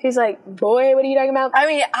mean? He's like, boy, what are you talking about? I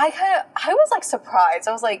mean, I was, like, surprised.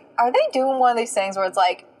 I was like, are they doing one of these things where it's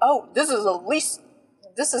like, oh, this is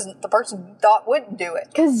the person thought wouldn't do it.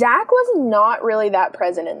 Because Zach was not really that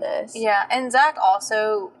present in this. Yeah, and Zach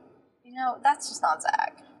also, that's just not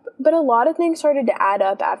Zach. But a lot of things started to add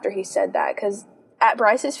up after he said that. Because at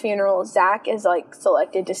Bryce's funeral, Zach is, like,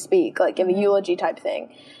 selected to speak, like, give a eulogy type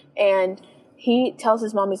thing. And he tells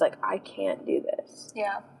his mom, he's like, I can't do this.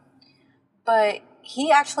 Yeah. But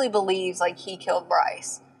he actually believes, like, he killed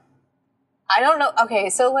Bryce. I don't know. Okay,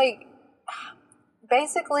 so, like,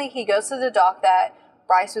 basically he goes to the dock that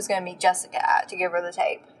Bryce was going to meet Jessica at to give her the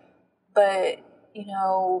tape. But,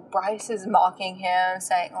 Bryce is mocking him,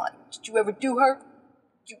 saying, like, did you ever do her?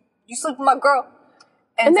 You sleep with my girl?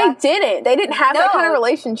 And they didn't. They didn't have that kind of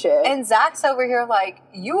relationship. And Zach's over here like,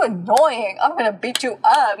 you annoying. I'm going to beat you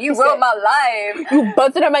up. You ruined my life. You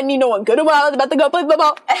busted up my knee knowing good and well I was about to go play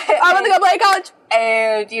football. I'm about to go play college.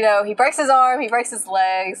 And, he breaks his arm. He breaks his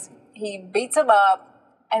legs. He beats him up.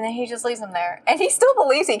 And then he just leaves him there. And he still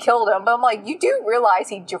believes he killed him. But I'm like, you do realize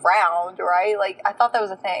he drowned, right? Like, I thought that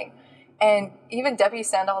was a thing. And even Deputy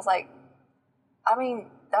Sandow was like, I mean,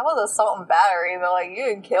 that was assault and battery, but, like, you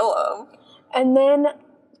didn't kill him. And then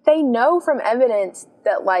they know from evidence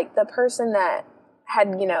that, like, the person that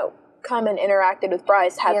had, you know, come and interacted with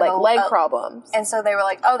Bryce had, like, leg problems. And so they were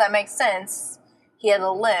like, oh, that makes sense. He had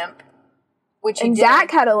a limp. And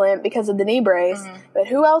Zach had a limp because of the knee brace. Mm-hmm. But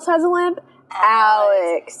who else has a limp?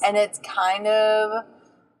 Alex. And it's kind of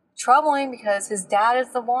troubling because his dad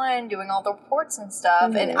is the one doing all the reports and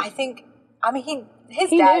stuff. Mm-hmm. And I think, I mean, his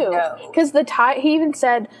dad knows. Because he even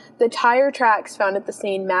said the tire tracks found at the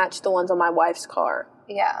scene matched the ones on my wife's car.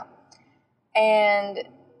 Yeah. And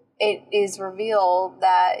it is revealed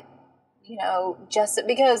that, you know,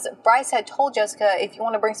 because Bryce had told Jessica, if you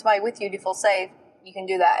want to bring somebody with you to feel safe, you can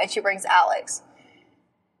do that. And she brings Alex.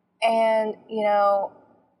 And, you know,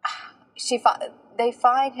 they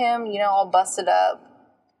find him, you know, all busted up.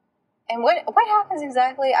 And what happens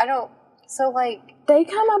exactly? They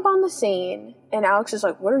come up on the scene, and Alex is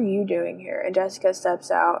like, what are you doing here? And Jessica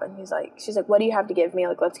steps out, and she's like, what do you have to give me?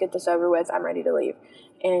 Like, let's get this over with. I'm ready to leave.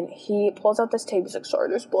 And he pulls out this tape. He's like, sorry,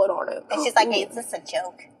 there's blood on it. And she's like, hey, is this a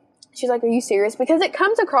joke? She's like, are you serious? Because it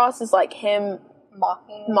comes across as, like, him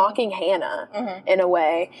mocking Hannah mm-hmm. in a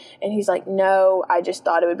way. And he's like, no, I just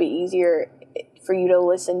thought it would be easier for you to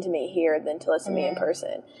listen to me here than to listen mm-hmm. to me in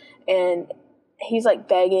person. And he's like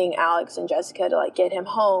begging Alex and Jessica to like get him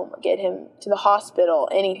home, get him to the hospital,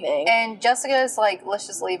 anything. And Jessica's like, let's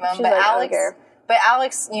just leave him. She's but like,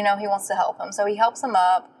 Alex, you know, he wants to help him, so he helps him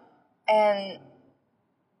up. And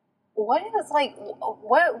what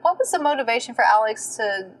was the motivation for Alex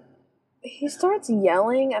to? He starts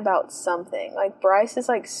yelling about something. Like Bryce is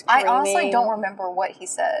like screaming. I honestly don't remember what he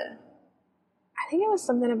said. I think it was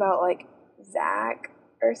something about like Zach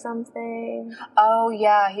or something. Oh,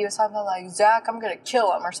 yeah. He was talking about, like, Zach, I'm going to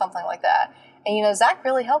kill him or something like that. And, you know, Zach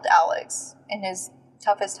really helped Alex in his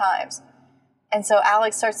toughest times. And so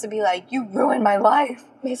Alex starts to be like, you ruined my life.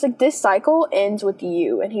 He's like, this cycle ends with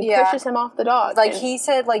you. And he pushes him off the dog. Like, he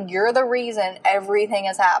said, like, you're the reason everything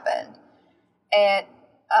has happened. And,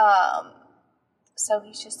 so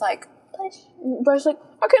he's just like, Bryce's like,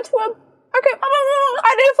 I can't swim.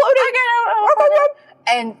 I need floating.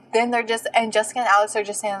 And then and Jessica and Alex are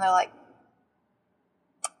just standing there like,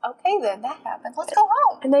 okay, then that happened. Let's go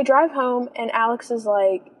home. And they drive home, and Alex is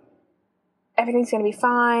like, everything's going to be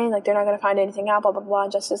fine. Like, they're not going to find anything out, blah, blah, blah.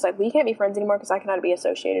 And Jessica's like, we can't be friends anymore because I cannot be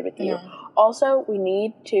associated with you. Mm. Also, we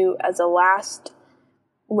need to, as a last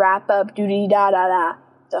wrap-up, the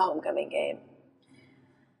homecoming game.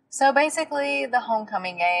 So, basically, the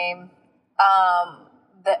homecoming game,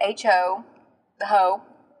 the HO,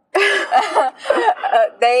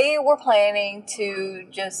 they were planning to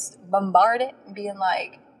just bombard it, being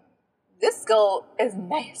like, this girl is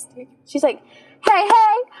nasty. She's like, hey,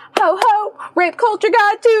 ho, ho, rape culture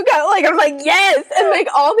got to go. Like, I'm like, yes. And like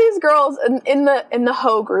all these girls in the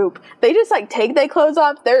ho group, they just like take their clothes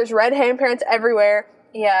off. There's red handprints everywhere.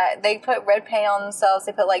 Yeah, they put red paint on themselves.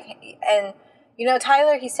 They put like, and you know,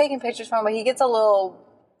 Tyler, he's taking pictures from him, but he gets a little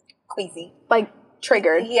queasy. Like,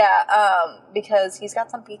 triggered. Yeah, because he's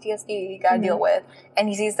got some PTSD he got to mm-hmm. deal with, and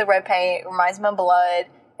he sees the red paint, reminds him of blood,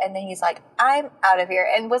 and then he's like, I'm out of here.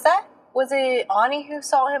 And was it Ani who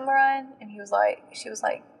saw him run? And she was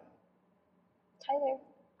like, Tyler.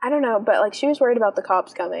 I don't know, but like she was worried about the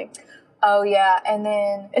cops coming. Oh yeah, and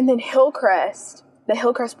then Hillcrest, the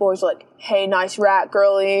Hillcrest boys were like, hey, nice rat,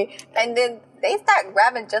 girly. And then they start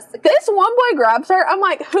grabbing Jessica. This one boy grabs her. I'm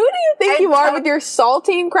like, who do you think you are with your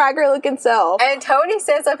saltine cracker-looking self? And Tony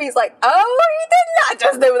stands up. He's like, oh, he did not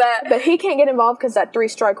just do that. But he can't get involved because that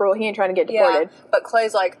 3-strike rule. He ain't trying to get deported. Yeah, but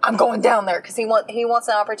Clay's like, I'm going down there because he wants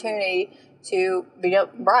an opportunity to beat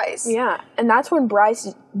up Bryce. Yeah, and that's when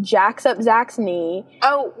Bryce jacks up Zach's knee.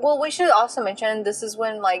 Oh, well, we should also mention this is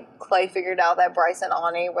when, like, Clay figured out that Bryce and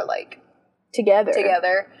Ani were, like,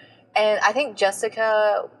 together. And I think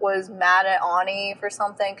Jessica was mad at Ani for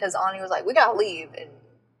something because Ani was like, we gotta leave. And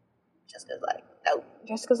Jessica's like, nope.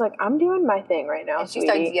 Jessica's like, I'm doing my thing right now, and she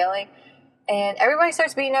starts yelling. And everybody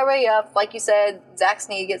starts beating everybody up. Like you said, Zach's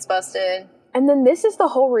knee gets busted. And then this is the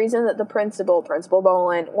whole reason that the Principal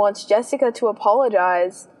Boland, wants Jessica to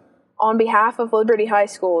apologize on behalf of Liberty High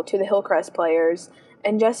School to the Hillcrest players.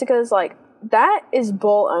 And Jessica's like, that is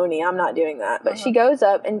bull-oni. I'm not doing that. But she goes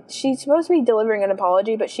up, and she's supposed to be delivering an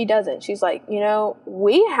apology, but she doesn't. She's like, you know,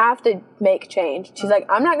 we have to make change. She's like,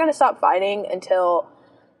 I'm not going to stop fighting until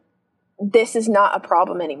this is not a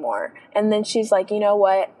problem anymore. And then she's like, you know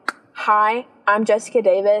what? hi, I'm Jessica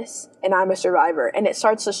Davis, and I'm a survivor. And it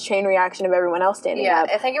starts this chain reaction of everyone else standing up.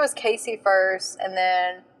 I think it was Casey first, and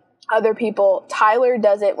then other people. Tyler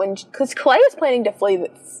does it because Clay is planning to flee.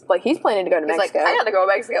 He's planning to go to Mexico. He's like, I gotta go to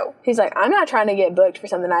Mexico. He's like, I'm not trying to get booked for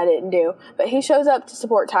something I didn't do. But he shows up to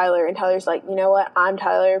support Tyler, and Tyler's like, you know what? I'm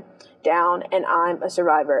Tyler down, and I'm a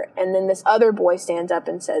survivor. And then this other boy stands up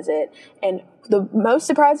and says it. And the most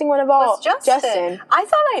surprising one of all, Justin. I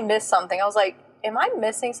thought I missed something. I was like, am I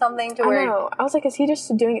missing something to where... I know. I was like, is he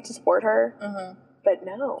just doing it to support her? Mm-hmm. But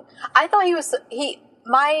no. I thought he was...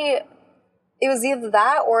 It was either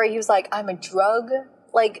that or he was like, I'm a drug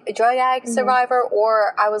addict survivor,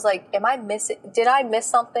 or I was like, did I miss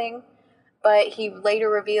something? But he later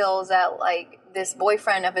reveals that, like, this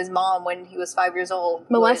boyfriend of his mom when he was 5 years old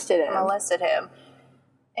molested him.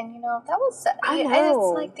 And, you know, that was sad. I know. And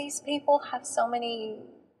it's like these people have so many...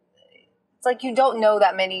 It's like you don't know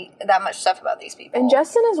that much stuff about these people. And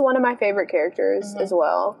Justin is one of my favorite characters as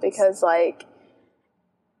well, because, like,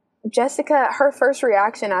 Jessica, her first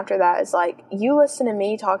reaction after that is like, you listen to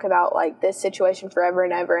me talk about, like, this situation forever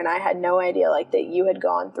and ever, and I had no idea, like, that you had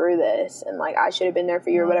gone through this, and, like, I should have been there for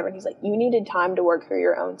you or whatever. And he's like, you needed time to work through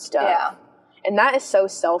your own stuff. Yeah. And that is so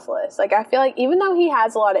selfless. Like, I feel like even though he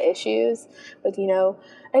has a lot of issues with, you know,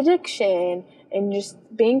 addiction and just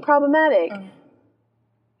being problematic,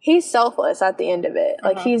 he's selfless at the end of it.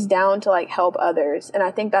 Like, he's down to, like, help others. And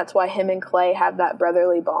I think that's why him and Clay have that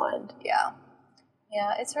brotherly bond. Yeah.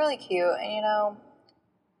 Yeah, it's really cute. And, you know,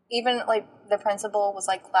 even, like, the principal was,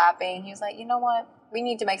 like, clapping. He was like, you know what? We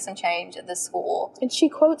need to make some change at this school. And she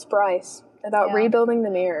quotes Bryce about rebuilding the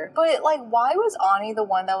mirror. But, like, why was Ani the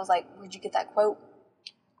one that was like, where'd you get that quote?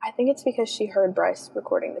 I think it's because she heard Bryce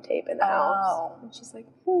recording the tape in the house. And she's like,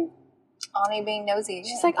 Ani being nosy.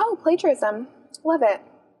 She's like, oh, plagiarism. Love it.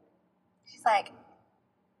 She's like,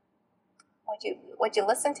 what'd you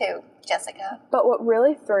listen to, Jessica? But what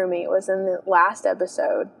really threw me was in the last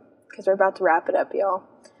episode, because we're about to wrap it up, y'all.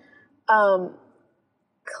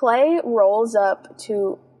 Clay rolls up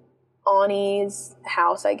to Ani's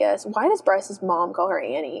house, I guess. Why does Bryce's mom call her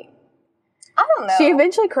Annie? I don't know. She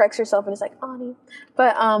eventually corrects herself and is like, Ani.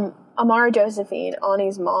 But Amara Josephine,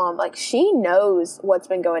 Ani's mom, like, she knows what's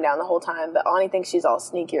been going down the whole time, but Ani thinks she's all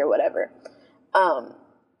sneaky or whatever.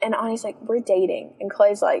 And Ani's like, we're dating. And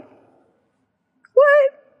Clay's like,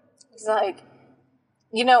 what? He's like,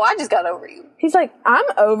 you know, I just got over you. He's like, I'm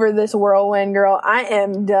over this whirlwind, girl. I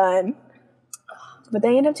am done. But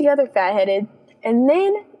they end up together fat-headed. And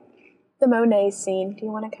then the Monet scene. Do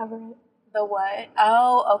you want to cover it? The what?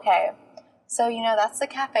 Oh, okay. So, you know, that's the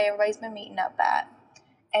cafe everybody's been meeting up at.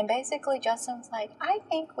 And basically Justin was like, I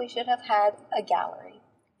think we should have had a gallery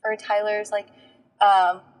for Tyler's, like,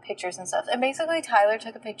 pictures and stuff. And basically Tyler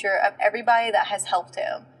took a picture of everybody that has helped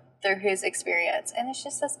him through his experience. And it's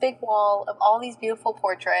just this big wall of all these beautiful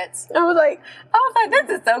portraits. I was like,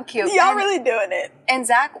 this is so cute. Y'all really doing it. And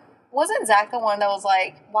wasn't Zach the one that was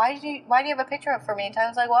like, why do you have a picture up for me? And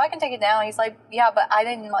Tyler's like, well, I can take it down. He's like, yeah, but I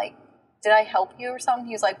didn't, like, did I help you or something?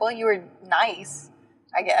 He was like, well, you were nice,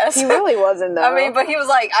 I guess. He really wasn't, though. I mean, but he was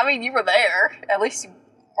like, you were there. At least you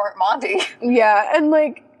weren't Monty. Yeah, and,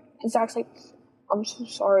 like, Zach's like, I'm so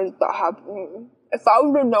sorry that happened. If I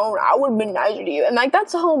would have known, I would have been nicer to you. And, like,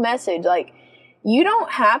 that's the whole message. Like, you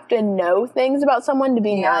don't have to know things about someone to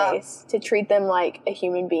be nice, to treat them like a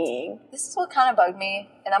human being. This is what kind of bugged me,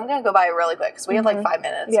 and I'm going to go by it really quick, because we have, like, 5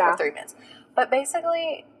 minutes or 3 minutes. But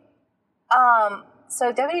basically,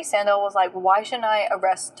 so Deputy Sandal was like, why shouldn't I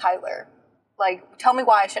arrest Tyler? Like, tell me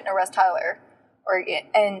why I shouldn't arrest Tyler.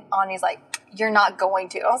 And Ani's like, you're not going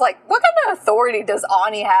to. I was like, what kind of authority does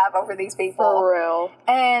Ani have over these people? For real.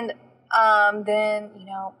 And then, you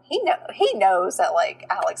know, he knows that, like,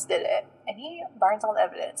 Alex did it, and he burns all the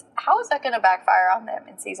evidence. How is that going to backfire on them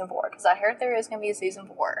in season 4? Because I heard there is going to be a season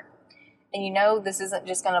 4. And you know this isn't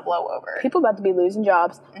just going to blow over. People about to be losing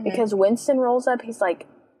jobs because Winston rolls up. He's like,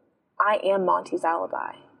 I am Monty's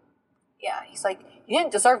alibi. Yeah, he's like, you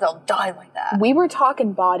didn't deserve to die like that. We were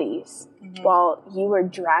talking bodies while you were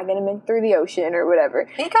dragging him in through the ocean or whatever.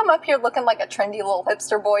 He come up here looking like a trendy little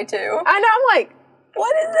hipster boy, too. I know, I'm like,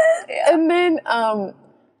 what is this? Yeah. And then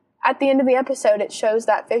at the end of the episode, it shows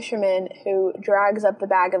that fisherman who drags up the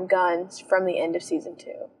bag of guns from the end of season 2.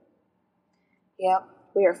 Yep.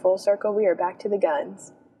 We are full circle. We are back to the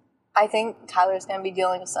guns. I think Tyler's going to be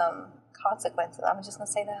dealing with some consequences. I'm just going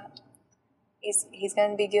to say that. He's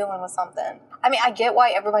going to be dealing with something. I mean, I get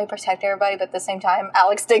why everybody protect everybody, but at the same time,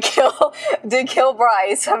 Alex did kill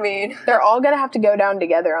Bryce. I mean, they're all going to have to go down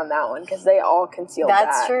together on that one because they all concealed that.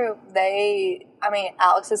 That's true.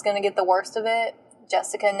 Alex is going to get the worst of it.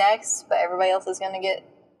 Jessica next, but everybody else is going to get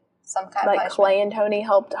some kind of Like, punishment. Clay and Tony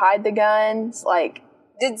helped hide the guns. Like,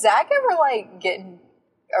 Did Zach ever, like, get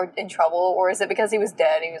in trouble? Or is it because he was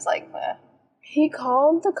dead? He was like, meh. he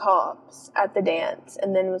called the cops at the dance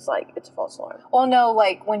and then was like, it's a false alarm. Well, no,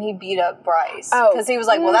 like, when he beat up Bryce. Oh. Because he was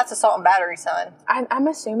like, well, that's assault and battery, son. I'm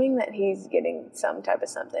assuming that he's getting some type of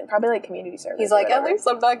something. Probably, like, community service. He's or like, at whatever. least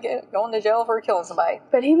I'm not going to jail for killing somebody.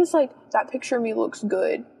 But he was like, that picture of me looks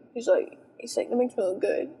good. He's like, that makes me look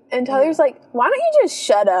good. And Tyler's like, why don't you just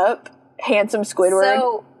shut up, handsome Squidward?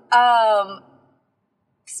 So,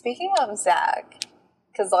 speaking of Zach,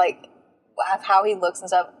 because, like, of how he looks and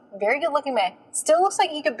stuff, very good looking man. Still looks like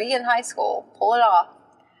he could be in high school. Pull it off.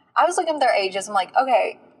 I was looking at their ages. I'm like,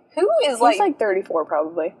 okay, who is he's like 34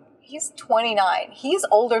 probably. He's 29. He's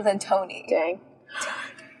older than Tony. Dang.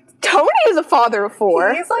 Tony is a father of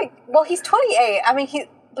 4. He's like, well, he's 28. I mean, and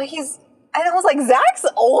I was like, Zach's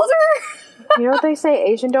older? You know what they say,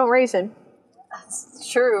 Asian don't raisin.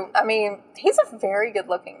 That's true. I mean, he's a very good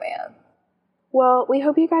looking man. Well, we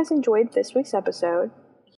hope you guys enjoyed this week's episode.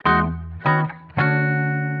 We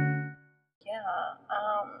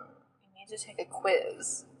need to take a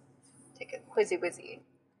quiz. Take a quizzy-wizzy.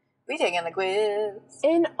 We taking the quiz.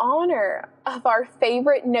 In honor of our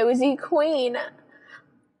favorite nosy queen.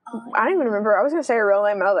 I don't even remember. I was going to say her real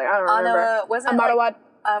name, but I was like, I don't remember. Wasn't Amadawat.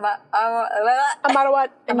 Amadawat.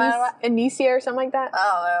 Anicia or something like that. I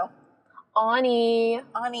don't know. Ani.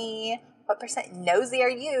 Ani, what percent nosy are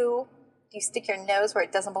you? Do you stick your nose where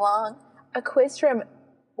it doesn't belong? A quiz from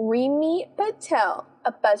Rimi Patel,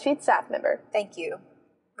 a BuzzFeed staff member. Thank you.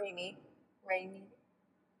 Rami.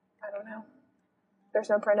 I don't know. There's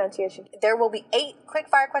no pronunciation. There will be 8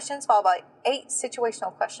 quick-fire questions followed by 8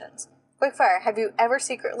 situational questions. Quick-fire, have you ever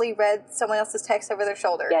secretly read someone else's text over their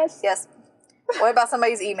shoulder? Yes. Yes. What about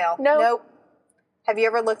somebody's email? No. Nope. Have you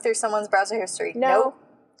ever looked through someone's browser history? No. Nope.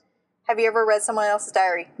 Have you ever read someone else's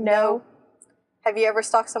diary? No. Have you ever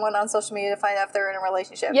stalked someone on social media to find out if they're in a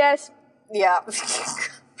relationship? Yes. Yeah.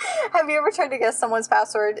 Have you ever tried to guess someone's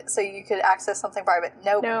password so you could access something private?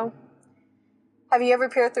 Nope. No. Have you ever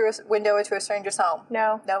peered through a window into a stranger's home?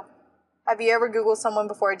 No. Nope. Have you ever Googled someone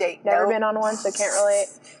before a date? Never Nope. been on one, so can't relate.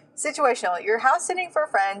 Situational. You're house sitting for a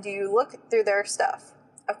friend. Do you look through their stuff?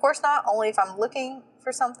 Of course not. Only if I'm looking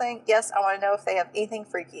for something. Yes, I want to know if they have anything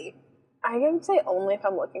freaky. I would say only if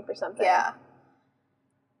I'm looking for something. Yeah.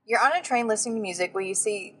 You're on a train listening to music where you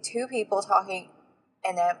see 2 people talking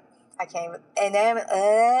and then I can't even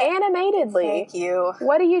Animatedly. Thank you.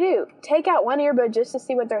 What do? Take out one earbud just to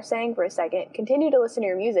see what they're saying for a second. Continue to listen to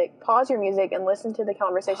your music. Pause your music and listen to the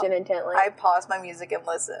conversation intently. I pause my music and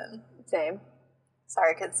listen. Same.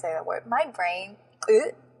 Sorry, I couldn't say that word. My brain.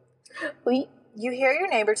 Ugh. We You hear your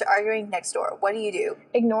neighbors arguing next door. What do?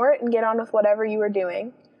 ignore it and get on with whatever you are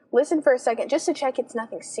doing. Listen for a second just to check it's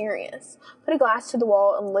nothing serious. Put a glass to the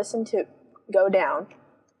wall and listen to go down.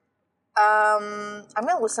 I'm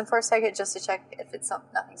going to listen for a second just to check if it's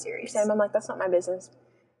nothing serious. Same. I'm like, that's not my business.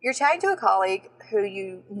 You're chatting to a colleague who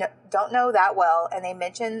you don't know that well, and they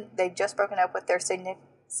mention they've just broken up with their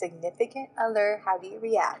significant other. How do you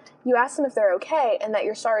react? You ask them if they're okay and that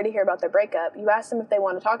you're sorry to hear about their breakup. You ask them if they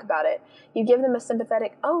want to talk about it. You give them a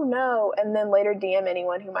sympathetic, oh no, and then later DM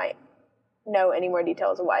anyone who might know any more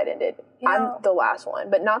details of why it ended. I'm the last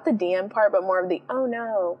one, but not the DM part, but more of the, oh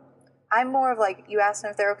no. I'm more of like, you ask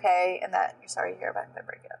them if they're okay and that you're sorry to hear about their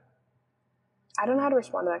breakup. I don't know how to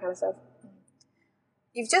respond to that kind of stuff.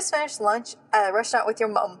 You've just finished lunch at a restaurant with your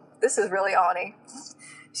mom. This is really Ani.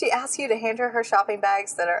 She asks you to hand her shopping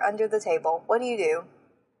bags that are under the table. What do?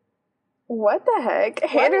 What the heck?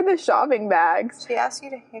 Hand her the shopping bags. She asks you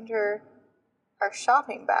to hand her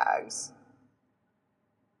shopping bags.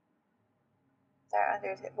 They're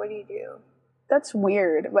under the table. What do? That's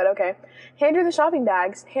weird, but okay. Hand her the shopping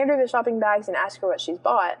bags and ask her what she's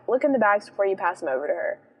bought. Look in the bags before you pass them over to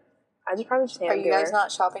her. I just probably just hand Are them you to guys her.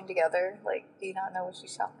 not shopping together? Like, do you not know what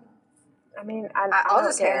she's shopping? I mean, I'll don't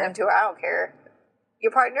just care. hand them to her. I don't care.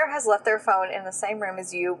 Your partner has left their phone in the same room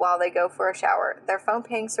as you while they go for a shower. Their phone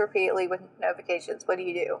pings repeatedly with notifications. What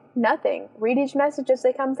do? Nothing. Read each message as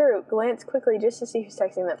they come through. Glance quickly just to see who's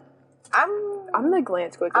texting them. I'm the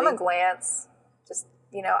glance quickly. I'm a glance. Just,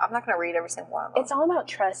 I'm not going to read every single one of them. It's all about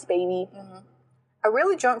trust, baby. Mm-hmm. A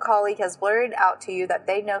really drunk colleague has blurted out to you that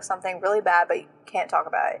they know something really bad, but you can't talk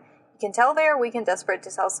about it. You can tell they are weak and desperate to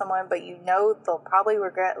tell someone, but you know they'll probably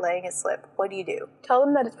regret letting it slip. What do? Tell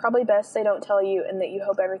them that it's probably best they don't tell you and that you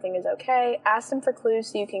hope everything is okay. Ask them for clues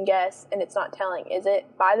so you can guess, and it's not telling, is it?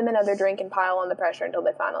 Buy them another drink and pile on the pressure until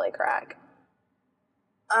they finally crack.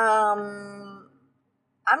 I'm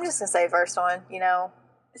just going to say first one,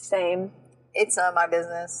 Same. It's none of my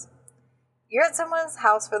business. You're at someone's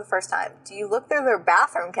house for the first time. Do you look through their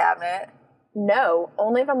bathroom cabinet? No,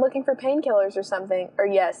 only if I'm looking for painkillers or something. Or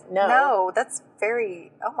yes, no. No, that's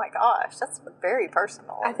very, oh my gosh, that's very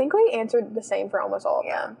personal. I think we answered the same for almost all of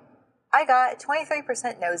them. I got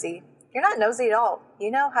 23% nosy. You're not nosy at all.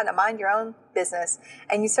 You know how to mind your own business,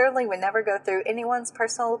 and you certainly would never go through anyone's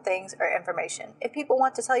personal things or information. If people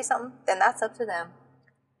want to tell you something, then that's up to them.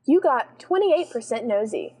 You got 28%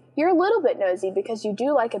 nosy. You're a little bit nosy because you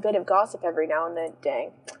do like a bit of gossip every now and then,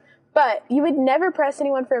 dang. But you would never press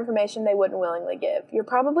anyone for information they wouldn't willingly give. You're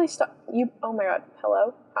probably oh my god,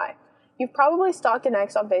 hello, hi. You've probably stalked an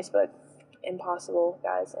ex on Facebook. Impossible,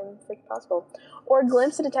 guys, freaking possible. Or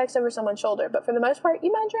glimpsed at a text over someone's shoulder. But for the most part,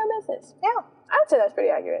 you mind your own business. Yeah. I would say that's pretty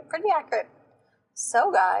accurate. Pretty accurate. So,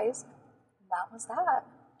 guys, that was that.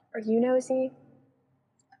 Are you nosy?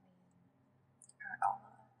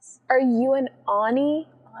 All Are you an Ani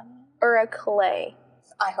or a Clay?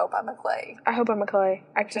 I hope I'm a Clay. I hope I'm a Clay.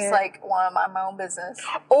 I can't. Just like one of my own business.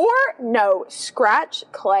 Or, no, scratch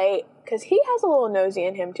Clay, because he has a little nosy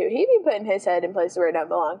in him, too. He'd be putting his head in places where it don't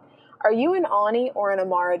belong. Are you an Ani or an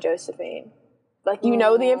Amara Josephine? Like, you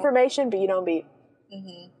know the information, but you don't be...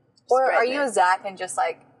 Mm-hmm. Or are you a Zach and just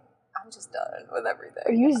like, I'm just done with everything?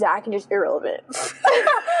 Are you Zach and just irrelevant?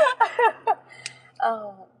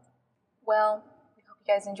 Oh, well, I hope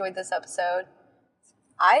you guys enjoyed this episode.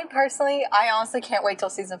 I honestly can't wait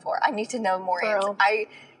till season 4. I need to know more answers. I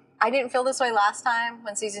didn't feel this way last time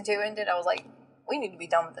when season 2 ended. I was like, we need to be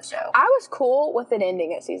done with the show. I was cool with it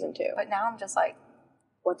ending at season 2. But now I'm just like,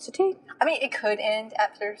 what's the tea? I mean, it could end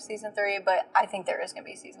after season 3, but I think there is going to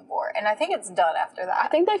be season 4. And I think it's done after that. I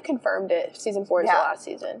think they've confirmed it. Season 4 is the last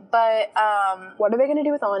season. But, what are they going to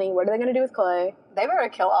do with Ani? What are they going to do with Clay? They better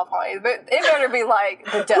kill off Ani. But it better be like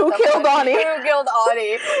the death Who killed Ani? Who killed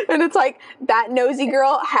Ani? And it's like, that nosy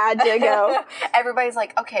girl had to go. Everybody's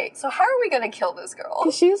like, okay, so how are we going to kill this girl?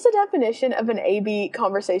 Because she's the definition of an A-B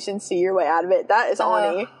conversation, see your way out of it. That is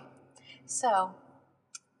Ani. So...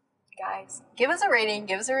 guys, give us a rating,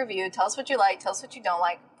 give us a review, tell us what you like, tell us what you don't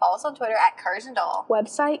like. Follow us on Twitter at Courage and Doll.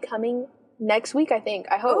 Website coming next week, I think.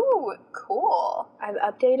 I hope. Ooh, cool. I've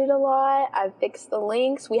updated a lot. I've fixed the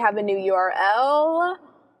links. We have a new URL.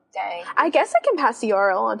 Dang. I guess I can pass the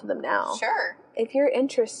URL on to them now. Sure. If you're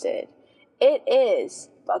interested, it is,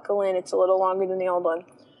 buckle in, it's a little longer than the old one,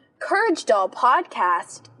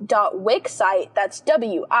 CourageDollPodcast.wixsite, that's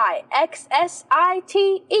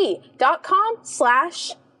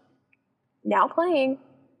WIXSITE.com/now playing.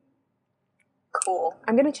 Cool.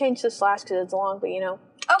 I'm going to change the slash because it's long, but you know.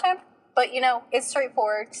 Okay. But, it's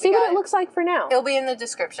straightforward. See what it looks like for now. It'll be in the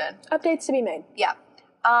description. Updates to be made. Yeah.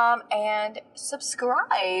 And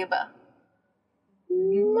subscribe. Bye.